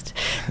and post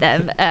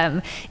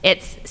them.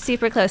 It's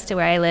super close to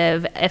where I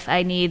live. If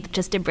I need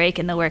just a break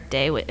in the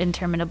workday,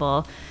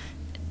 interminable,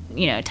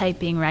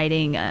 typing,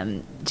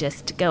 writing,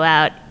 just go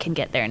out, can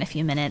get there in a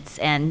few minutes.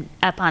 And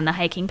up on the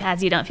hiking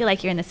paths, you don't feel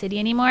like you're in the city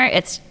anymore.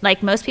 It's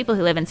like most people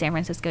who live in San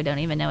Francisco don't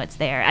even know it's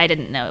there. I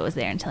didn't know it was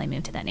there until I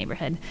moved to that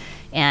neighborhood.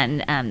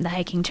 And the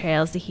hiking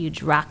trails, the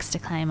huge rocks to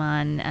climb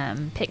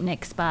on,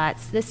 picnic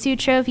spots, the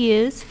Sutro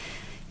views,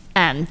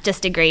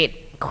 just a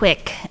great,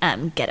 quick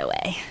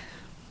getaway.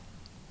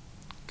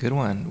 Good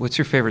one. What's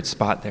your favorite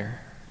spot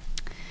there?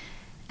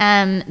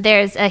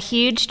 There's a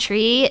huge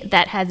tree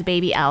that has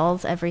baby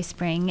owls every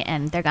spring,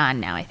 and they're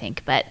gone now, I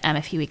think. But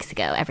a few weeks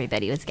ago,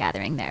 everybody was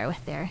gathering there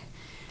with their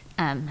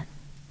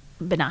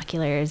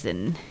binoculars,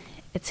 and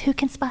it's who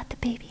can spot the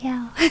baby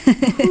owl?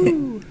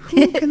 Who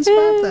can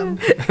spot them?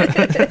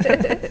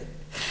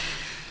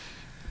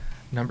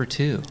 Number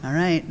 2. All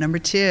right, number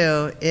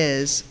 2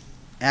 is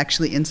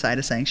actually inside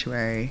a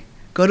sanctuary.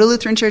 Go to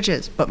Lutheran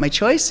churches, but my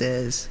choice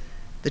is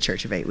the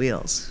Church of Eight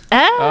Wheels.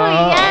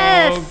 Oh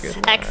yes,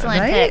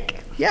 excellent pick.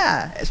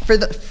 Yeah, for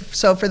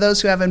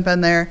those who haven't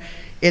been there,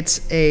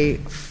 it's a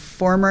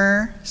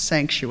former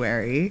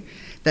sanctuary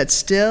that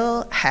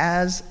still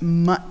has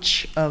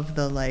much of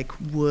the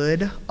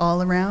wood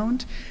all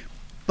around,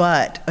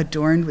 but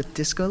adorned with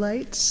disco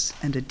lights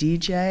and a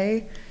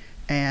DJ,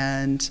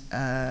 and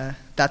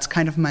that's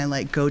kind of my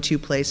like go-to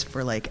place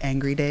for like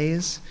angry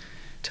days,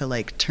 to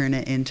like turn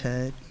it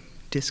into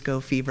disco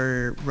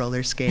fever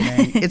roller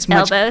skating. It's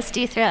elbows.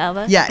 Do you throw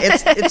elbows? Yeah,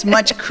 it's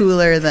much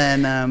cooler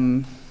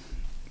than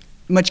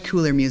much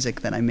cooler music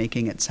than I'm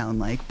making it sound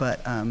like. But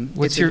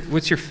what's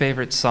your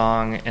favorite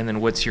song, and then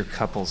what's your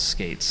couples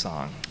skate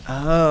song?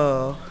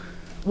 Oh,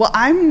 well,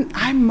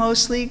 I'm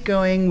mostly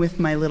going with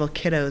my little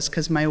kiddos,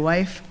 because my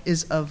wife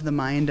is of the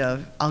mind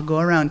of, I'll go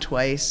around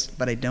twice,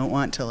 but I don't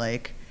want to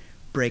like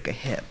break a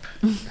hip.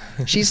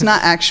 She's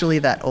not actually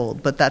that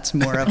old, but that's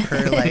more of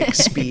her like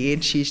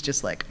speed. She's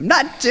just like, I'm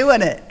not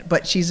doing it,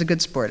 but she's a good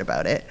sport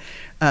about it.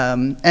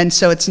 And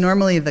so it's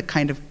normally the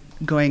kind of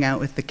going out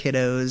with the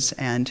kiddos,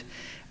 and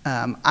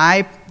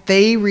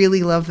they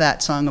really love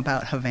that song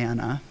about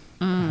Havana.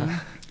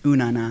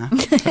 Unana.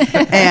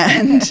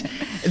 And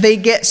they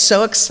get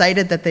so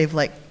excited that they've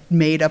like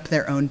made up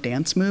their own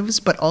dance moves,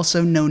 but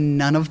also know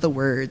none of the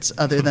words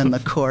other than the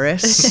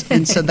chorus.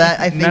 And so that,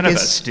 I think, none of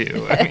us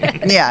do. I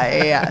mean.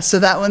 Yeah. So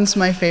that one's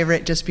my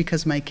favorite, just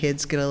because my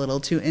kids get a little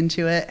too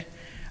into it.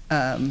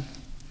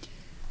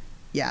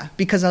 Yeah,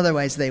 because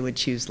otherwise they would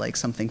choose like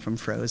something from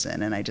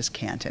Frozen, and I just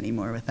can't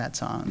anymore with that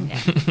song.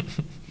 Yeah.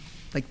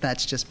 Like,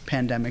 that's just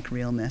pandemic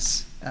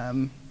realness.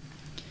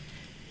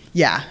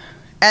 Yeah.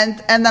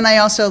 And then I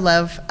also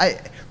love,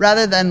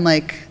 rather than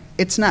like,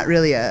 it's not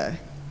really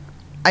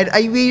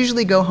we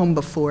usually go home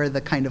before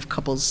the kind of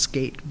couples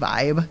skate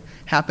vibe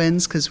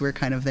happens, because we're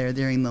kind of there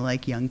during the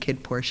like young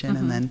kid portion,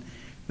 and then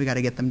we got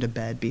to get them to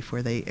bed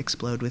before they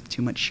explode with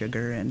too much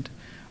sugar and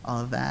all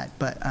of that.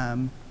 But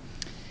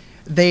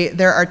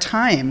there are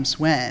times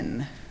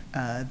when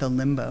the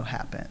limbo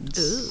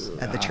happens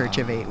at the Church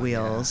of Eight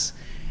Wheels.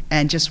 Yeah.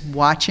 And just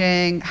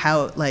watching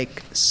how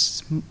like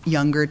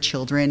younger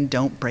children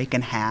don't break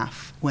in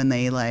half when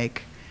they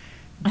like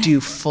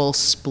do full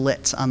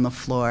splits on the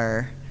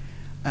floor,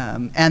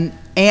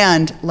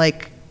 and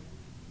like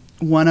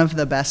one of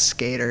the best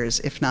skaters,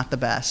 if not the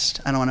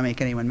best, I don't want to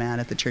make anyone mad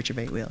at the Church of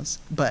Eight Wheels,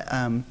 but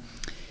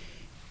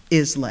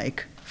is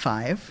like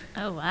 5.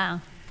 Oh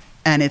wow!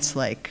 And it's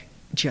like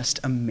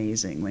just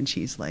amazing when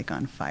she's like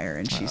on fire,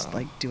 and she's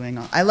like doing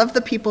all. I love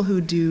the people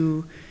who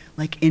do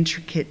like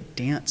intricate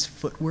dance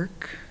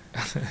footwork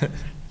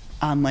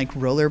on like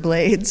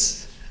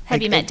rollerblades. Have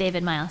like, you met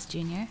David Miles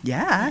Jr.?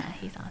 Yeah,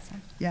 he's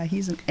awesome. Yeah,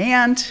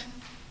 and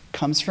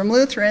comes from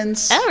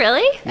Lutherans. Oh,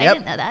 really? Yep. I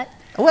didn't know that.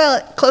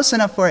 Well, close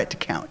enough for it to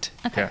count.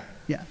 Okay.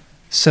 Yeah.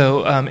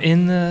 So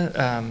in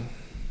the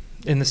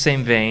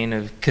same vein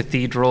of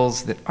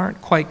cathedrals that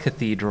aren't quite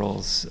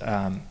cathedrals,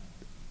 I'm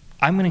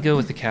going to go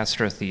with the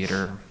Castro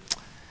Theater.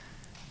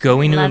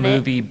 Going to a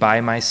movie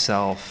by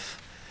myself.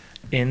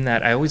 In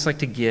that, I always like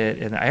to get,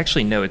 and I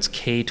actually know it's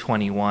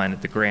K21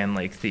 at the Grand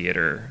Lake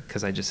Theater,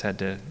 because I just had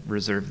to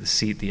reserve the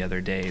seat the other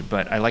day,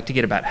 but I like to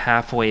get about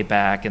halfway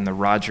back in the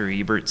Roger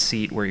Ebert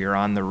seat, where you're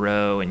on the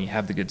row and you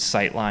have the good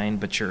sight line,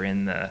 but you're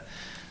in the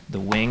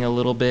wing a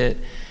little bit.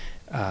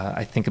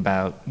 I think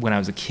about when I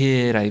was a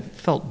kid, I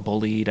felt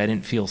bullied. I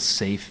didn't feel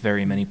safe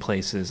very many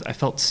places. I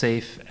felt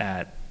safe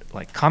at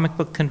like comic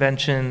book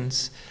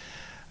conventions.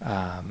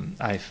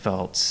 I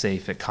felt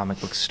safe at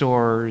comic book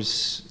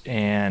stores,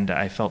 and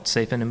I felt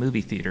safe in a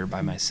movie theater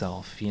by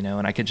myself,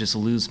 and I could just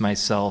lose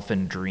myself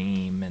and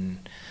dream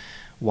and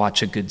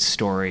watch a good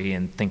story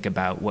and think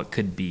about what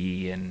could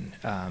be. And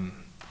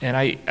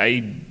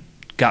I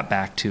got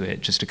back to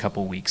it just a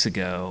couple weeks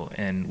ago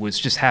and was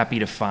just happy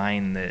to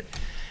find that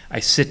I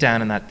sit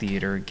down in that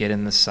theater, get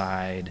in the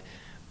side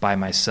by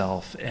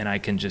myself, and I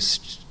can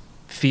just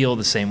feel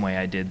the same way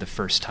I did the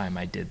first time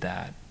I did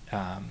that.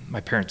 My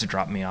parents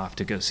dropped me off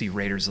to go see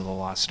Raiders of the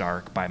Lost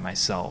Ark by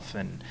myself,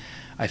 and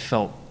I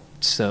felt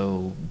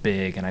so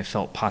big, and I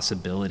felt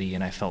possibility,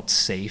 and I felt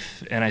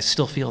safe, and I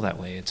still feel that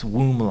way. It's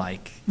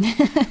womb-like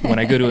when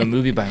I go to a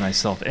movie by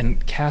myself.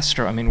 And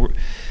Castro, I mean,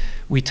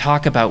 we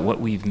talk about what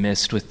we've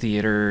missed with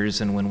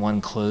theaters, and when one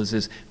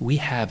closes, we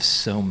have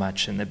so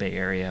much in the Bay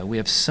Area. We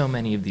have so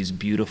many of these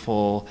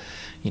beautiful,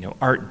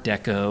 Art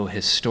Deco,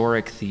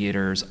 historic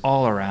theaters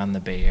all around the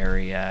Bay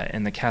Area,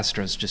 and the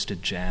Castro's just a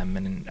gem,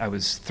 and I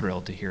was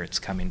thrilled to hear it's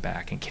coming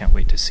back and can't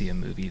wait to see a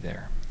movie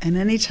there. And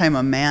anytime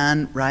a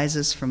man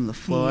rises from the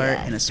floor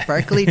in a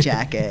sparkly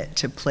jacket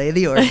to play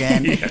the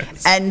organ,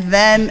 and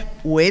then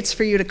waits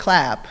for you to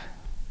clap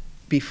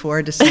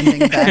before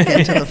descending back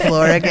into the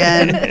floor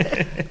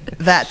again,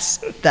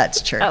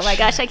 that's church. Oh my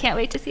gosh, I can't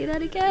wait to see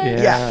that again.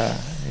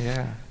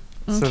 Yeah.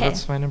 So Okay.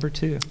 that's my number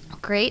 2.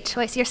 Great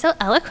choice. You're so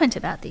eloquent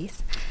about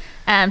these.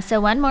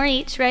 So one more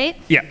each, right?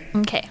 Yeah.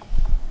 Okay.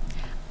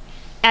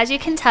 As you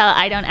can tell,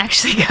 I don't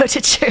actually go to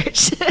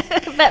church,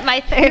 but my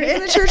third... You're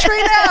in the church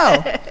right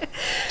now.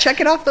 Check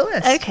it off the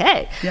list.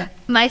 Okay. Yeah.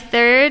 My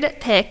third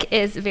pick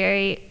is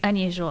very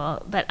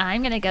unusual, but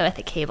I'm going to go with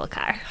a cable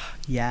car.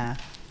 Yeah.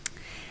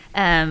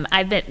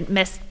 I've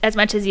missed, as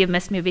much as you've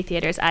missed movie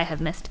theaters, I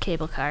have missed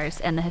cable cars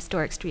and the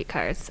historic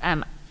streetcars.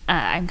 I'm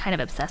kind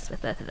of obsessed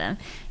with both of them.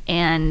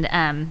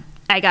 And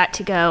I got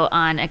to go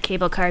on a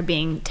cable car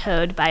being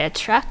towed by a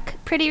truck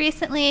pretty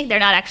recently. They're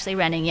not actually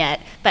running yet,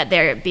 but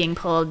they're being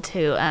pulled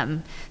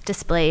to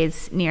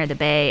displays near the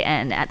bay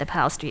and at the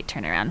Powell Street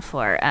turnaround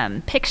for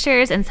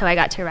pictures. And so I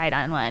got to ride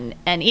on one.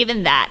 And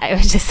even that, I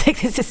was just like,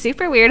 this is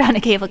super weird on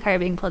a cable car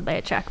being pulled by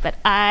a truck, but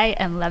I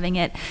am loving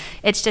it.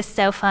 It's just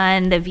so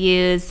fun. The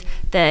views,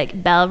 the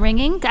bell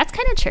ringing, that's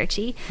kind of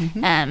churchy.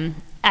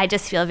 I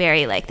just feel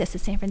very like this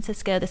is San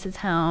Francisco, this is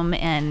home,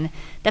 and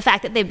the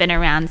fact that they've been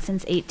around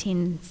since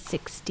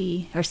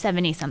 1860 or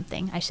 70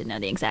 something, I should know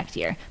the exact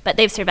year, but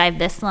they've survived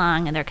this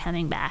long and they're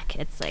coming back.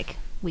 It's like,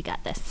 we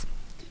got this.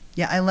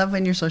 Yeah, I love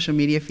in your social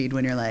media feed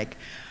when you're like,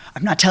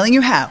 I'm not telling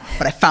you how,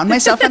 but I found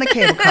myself on a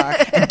cable car,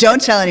 and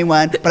don't tell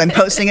anyone, but I'm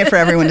posting it for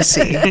everyone to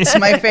see. It's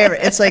my favorite.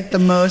 It's like the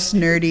most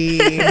nerdy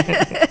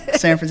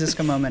San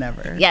Francisco moment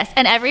ever. Yes,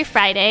 and every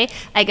Friday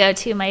I go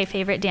to my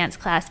favorite dance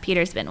class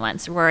Peter's been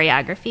once,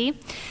 Roryography,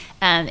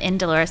 in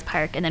Dolores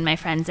Park, and then my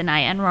friends and I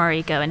and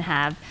Rory go and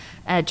have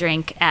a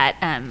drink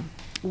at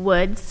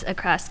Woods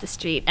across the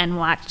street and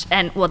watch,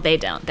 and well, they're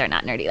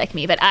not nerdy like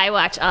me, but I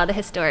watch all the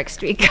historic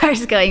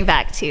streetcars going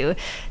back to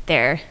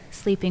their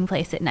sleeping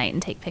place at night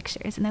and take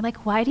pictures. And they're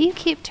like, why do you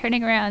keep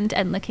turning around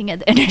and looking at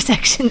the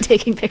intersection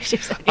taking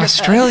pictures of your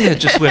Australia phone?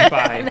 just went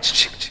by.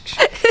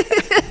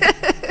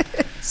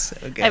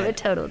 So good. I'm a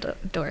total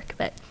dork,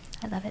 but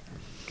I love it.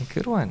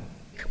 Good one.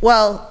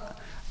 Well,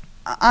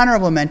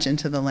 honorable mention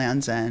to the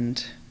Land's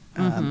End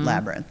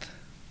Labyrinth.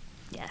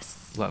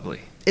 Yes.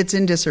 Lovely. It's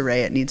in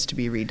disarray. It needs to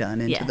be redone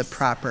into the Yes.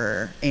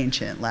 proper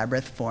ancient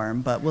labyrinth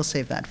form, but we'll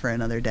save that for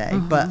another day.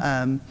 But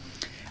I'm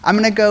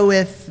going to go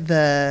with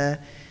the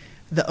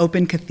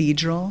Open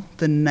Cathedral,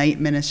 the Night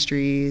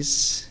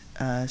Ministries,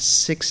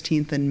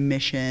 16th and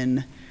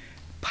Mission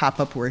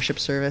pop-up worship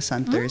service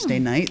on Thursday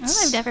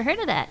nights. Oh, I've never heard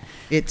of that.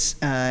 It's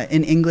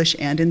in English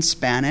and in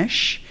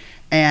Spanish.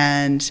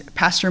 And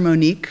Pastor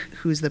Monique,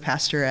 who's the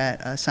pastor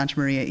at Santa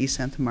Maria y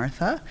Santa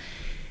Martha,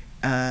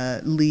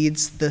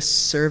 leads the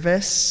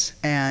service,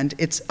 and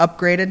it's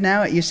upgraded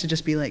now. It used to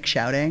just be like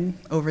shouting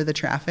over the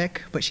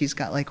traffic, but she's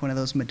got like one of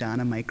those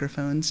Madonna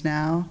microphones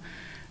now.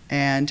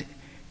 And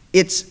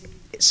it's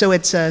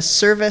a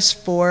service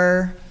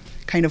for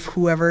kind of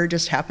whoever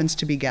just happens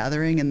to be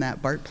gathering in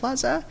that BART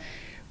Plaza,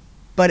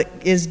 but it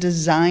is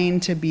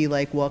designed to be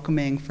like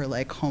welcoming for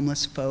like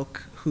homeless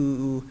folk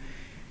who,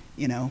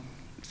 you know,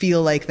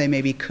 feel like they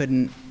maybe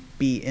couldn't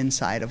be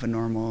inside of a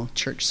normal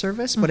church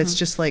service, but it's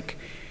just like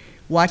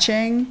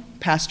watching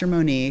Pastor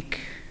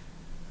Monique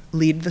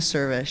lead the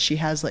service. She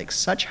has like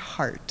such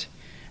heart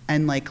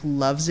and like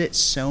loves it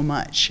so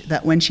much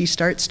that when she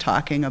starts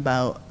talking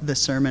about the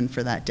sermon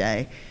for that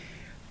day,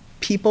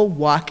 people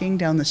walking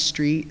down the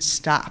street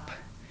stop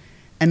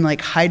and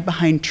like hide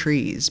behind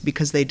trees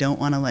because they don't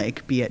want to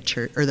like be at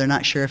church, or they're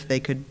not sure if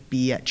they could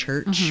be at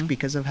church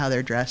because of how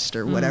they're dressed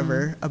or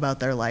whatever about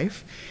their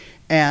life.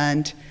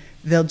 And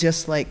they'll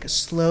just like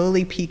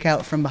slowly peek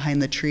out from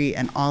behind the tree,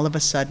 and all of a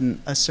sudden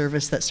a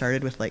service that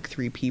started with like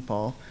 3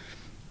 people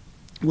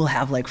will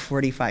have like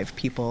 45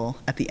 people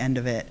at the end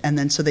of it. And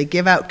then so they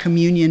give out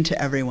communion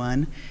to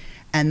everyone,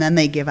 and then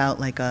they give out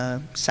like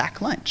a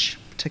sack lunch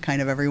to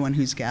kind of everyone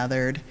who's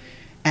gathered.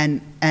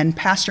 And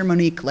Pastor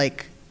Monique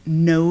like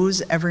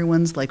knows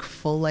everyone's like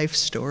full life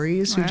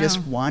stories, who just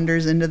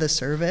wanders into the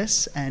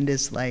service and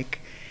is like,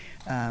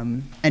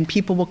 and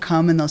people will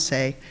come and they'll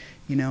say,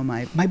 you know,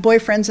 my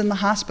boyfriend's in the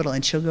hospital,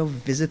 and she'll go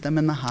visit them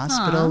in the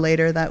hospital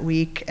later that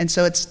week. And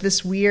so it's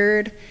this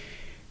weird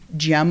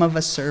gem of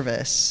a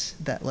service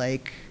that,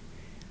 like,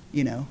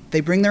 you know, they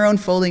bring their own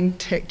folding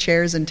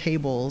chairs and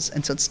tables,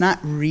 and so it's not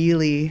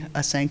really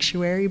a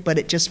sanctuary, but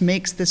it just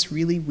makes this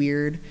really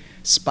weird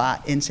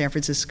spot in San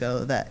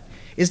Francisco that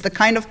is the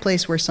kind of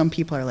place where some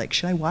people are like,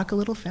 should I walk a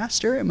little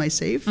faster? Am I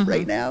safe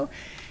right now?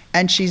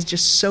 And she's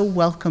just so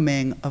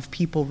welcoming of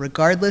people,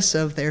 regardless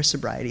of their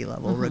sobriety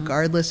level,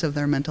 regardless of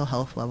their mental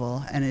health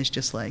level, and is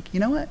just like, you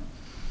know what?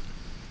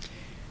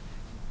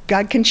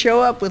 God can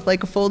show up with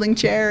like a folding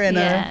chair and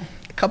a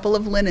couple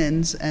of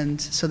linens,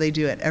 and so they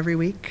do it every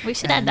week. We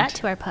should add that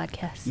to our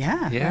podcast. Yeah,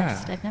 I've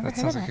never that heard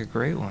sounds of like that. a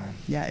great one.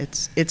 Yeah,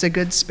 it's a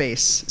good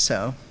space.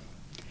 So,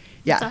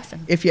 yeah, That's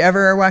awesome. If you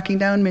ever are walking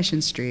down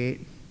Mission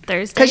Street,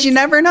 Thursdays. because you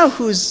never know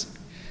who's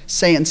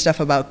saying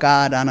stuff about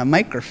God on a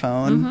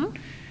microphone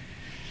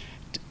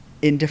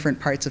in different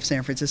parts of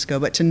San Francisco,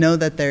 but to know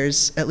that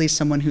there's at least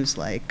someone who's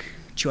like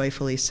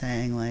joyfully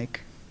saying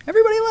like,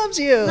 everybody loves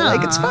you,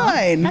 like it's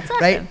fine, That's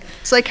awesome. right?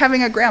 It's like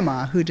having a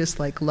grandma who just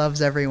like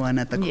loves everyone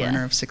at the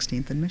corner of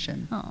 16th and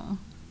Mission. Oh.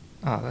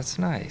 Oh, that's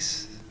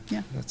nice.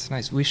 Yeah. That's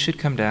nice. We should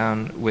come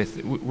down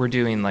with, we're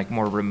doing like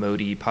more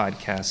remote-y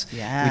podcasts.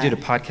 Yeah. We did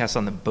a podcast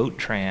on the boat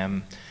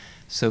tram.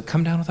 So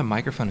come down with a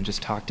microphone and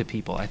just talk to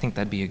people. I think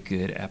that'd be a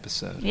good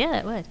episode. Yeah,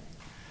 it would.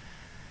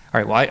 All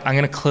right, well, I'm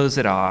going to close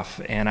it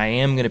off, and I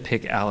am going to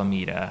pick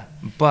Alameda,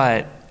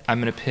 but I'm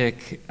going to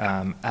pick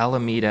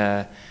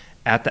Alameda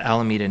at the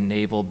Alameda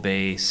Naval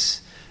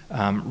Base,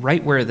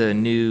 right where the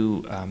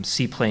new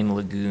Seaplane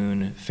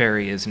Lagoon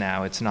ferry is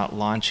now. It's not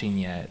launching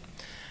yet,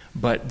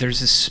 but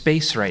there's a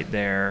space right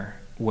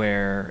there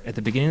where at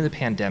the beginning of the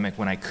pandemic,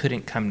 when I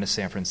couldn't come to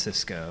San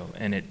Francisco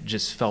and it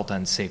just felt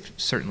unsafe,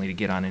 certainly to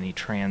get on any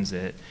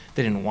transit,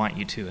 they didn't want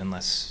you to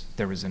unless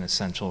there was an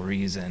essential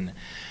reason.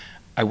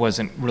 I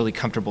wasn't really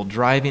comfortable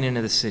driving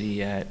into the city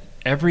yet.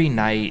 Every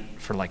night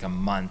for like a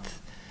month,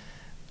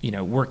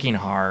 working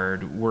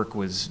hard, work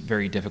was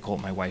very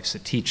difficult. My wife's a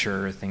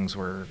teacher. Things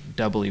were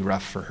doubly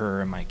rough for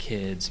her and my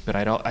kids. But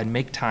I'd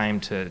make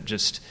time to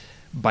just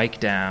bike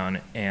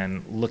down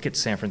and look at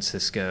San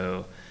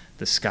Francisco,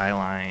 the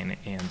skyline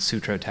and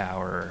Sutro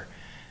Tower,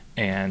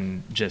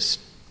 and just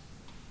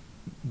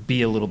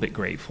be a little bit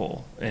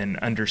grateful and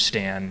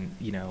understand,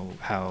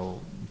 how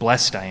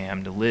blessed I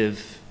am to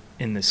live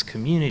in this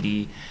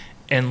community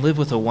and live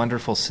with a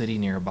wonderful city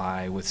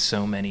nearby with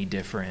so many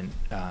different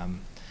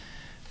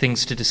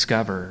things to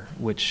discover,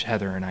 which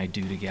Heather and I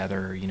do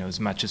together, as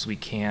much as we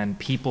can,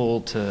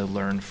 people to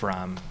learn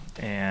from,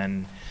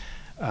 and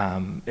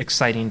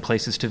exciting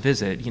places to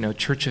visit.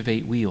 Church of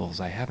Eight Wheels.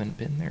 I haven't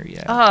been there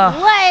yet.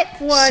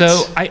 What?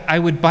 So I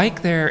would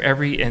bike there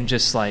and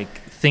just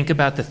like think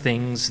about the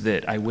things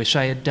that I wish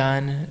I had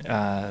done.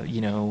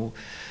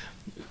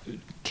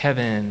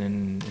 Kevin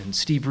and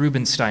Steve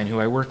Rubenstein, who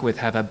I work with,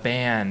 have a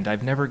band.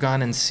 I've never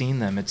gone and seen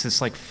them. It's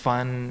this like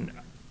fun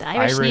the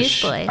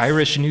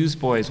Irish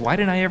Newsboys. Why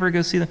didn't I ever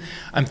go see them?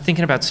 I'm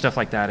thinking about stuff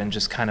like that and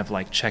just kind of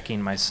like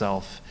checking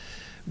myself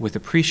with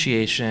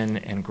appreciation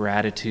and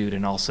gratitude,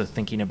 and also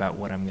thinking about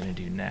what I'm going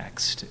to do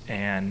next.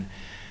 And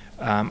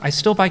I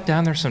still bike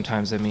down there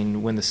sometimes. I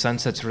mean, when the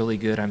sunset's really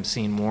good, I'm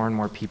seeing more and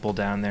more people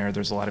down there.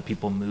 There's a lot of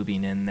people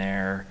moving in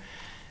there.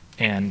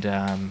 And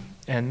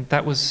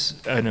that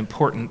was an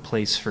important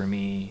place for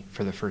me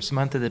for the first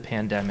month of the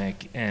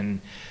pandemic, and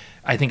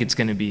I think it's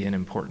going to be an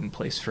important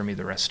place for me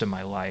the rest of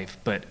my life.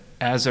 But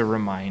as a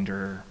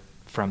reminder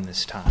from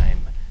this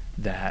time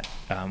that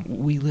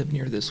we live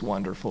near this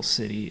wonderful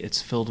city.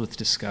 It's filled with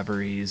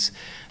discoveries.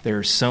 There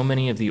are so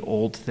many of the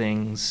old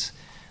things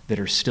that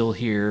are still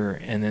here,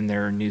 and then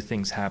there are new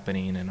things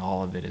happening, and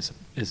all of it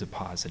is a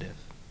positive.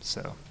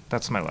 So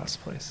that's my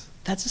last place.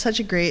 That's such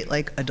a great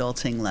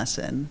adulting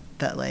lesson,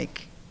 that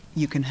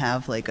you can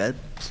have a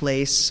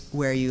place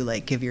where you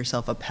give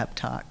yourself a pep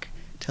talk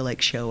to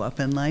show up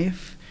in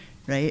life,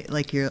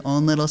 right? Your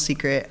own little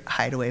secret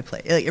hideaway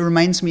place. It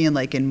reminds me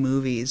in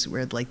movies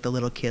where the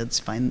little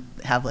kids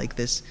have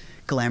this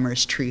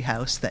glamorous tree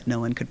house that no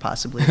one could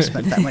possibly have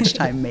spent that much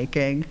time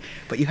making,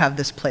 but you have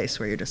this place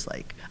where you're just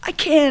I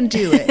can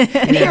do it,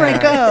 and here I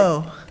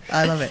go.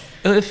 I love it.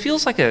 It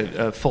feels like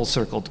a full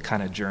circle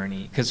kind of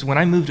journey, because when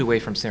I moved away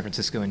from San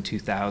Francisco in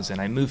 2000,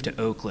 I moved to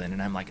Oakland,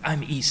 and I'm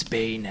I'm East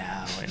Bay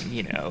now, and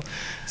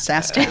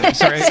Sasstown.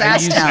 Sorry,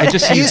 I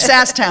just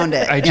Sasstowned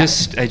it. I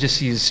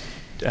just used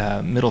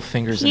middle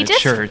fingers in a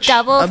church. He just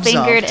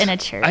double-fingered in a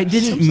church. I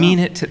didn't mean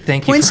it to.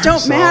 Thank you. Points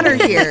don't matter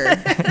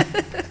here.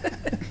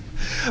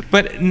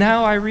 But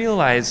now I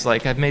realize,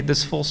 I've made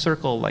this full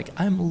circle.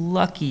 I'm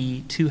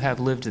lucky to have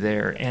lived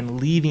there, and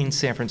leaving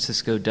San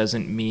Francisco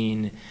doesn't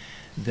mean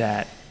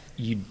that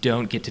you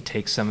don't get to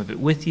take some of it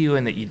with you,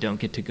 and that you don't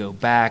get to go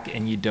back,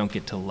 and you don't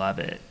get to love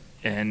it.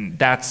 And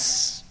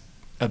that's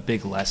a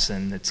big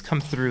lesson that's come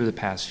through the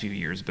past few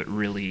years, but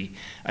really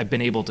I've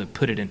been able to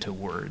put it into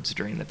words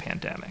during the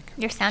pandemic.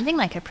 You're sounding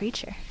like a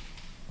preacher.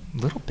 A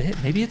little bit.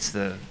 Maybe it's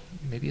the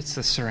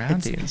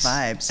surroundings. It's the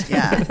vibes,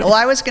 yeah. Well,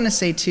 I was going to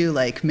say, too,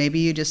 maybe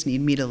you just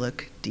need me to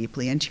look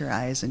deeply into your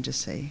eyes and just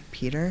say,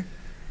 Peter,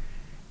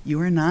 you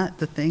are not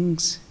the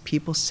things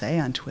people say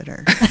on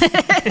Twitter.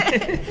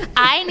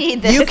 I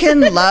need this. You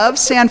can love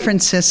San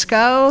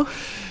Francisco,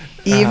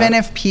 even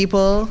if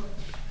people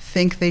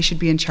think they should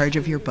be in charge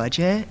of your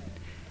budget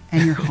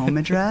and your home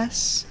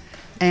address.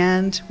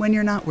 And when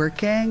you're not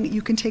working,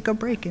 you can take a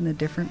break in a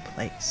different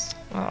place.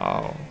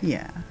 Oh.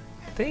 Yeah.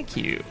 Thank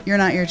you. You're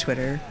not your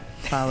Twitter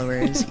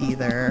followers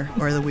either,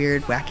 or the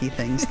weird, wacky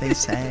things they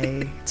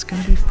say. It's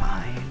going to be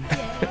fine.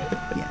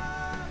 Yeah.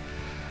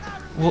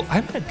 Well,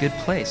 I'm in a good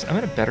place. I'm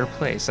in a better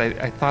place.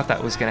 I thought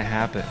that was going to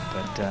happen,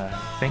 but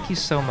thank you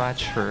so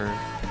much for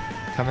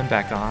coming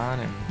back on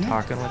and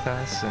talking with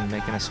us and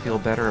making us feel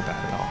better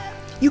about it all.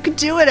 You can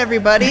do it,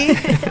 everybody.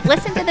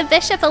 Listen to the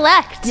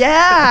bishop-elect.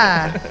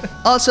 Yeah.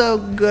 Also,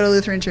 go to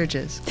Lutheran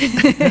churches.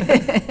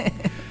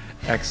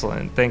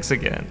 Excellent. Thanks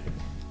again.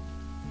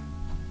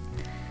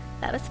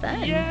 That was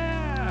fun.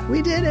 Yeah.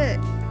 We did it.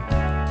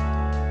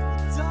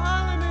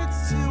 Darling,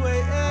 it's 2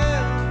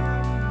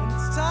 a.m. and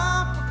it's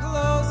time for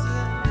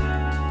closing.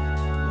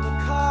 And the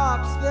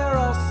cops, they're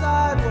all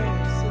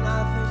sideways, and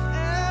I think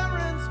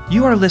Aaron's...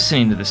 You are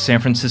listening to the San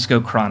Francisco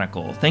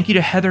Chronicle. Thank you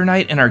to Heather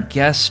Knight and our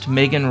guest,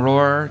 Megan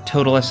Rohr.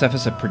 Total SF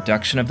is a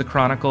production of the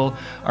Chronicle.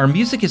 Our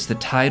music is The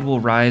Tide Will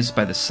Rise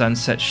by the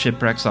Sunset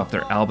Shipwrecks off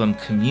their album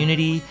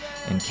Community,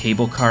 and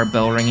Cable Car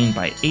Bell Ringing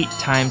by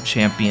 8-time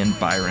champion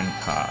Byron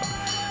Cobb.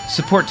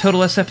 Support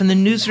Total SF in the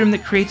newsroom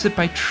that creates it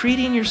by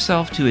treating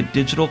yourself to a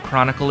digital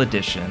Chronicle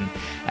edition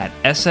at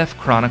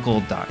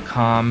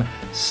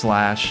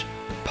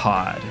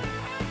sfchronicle.com/pod.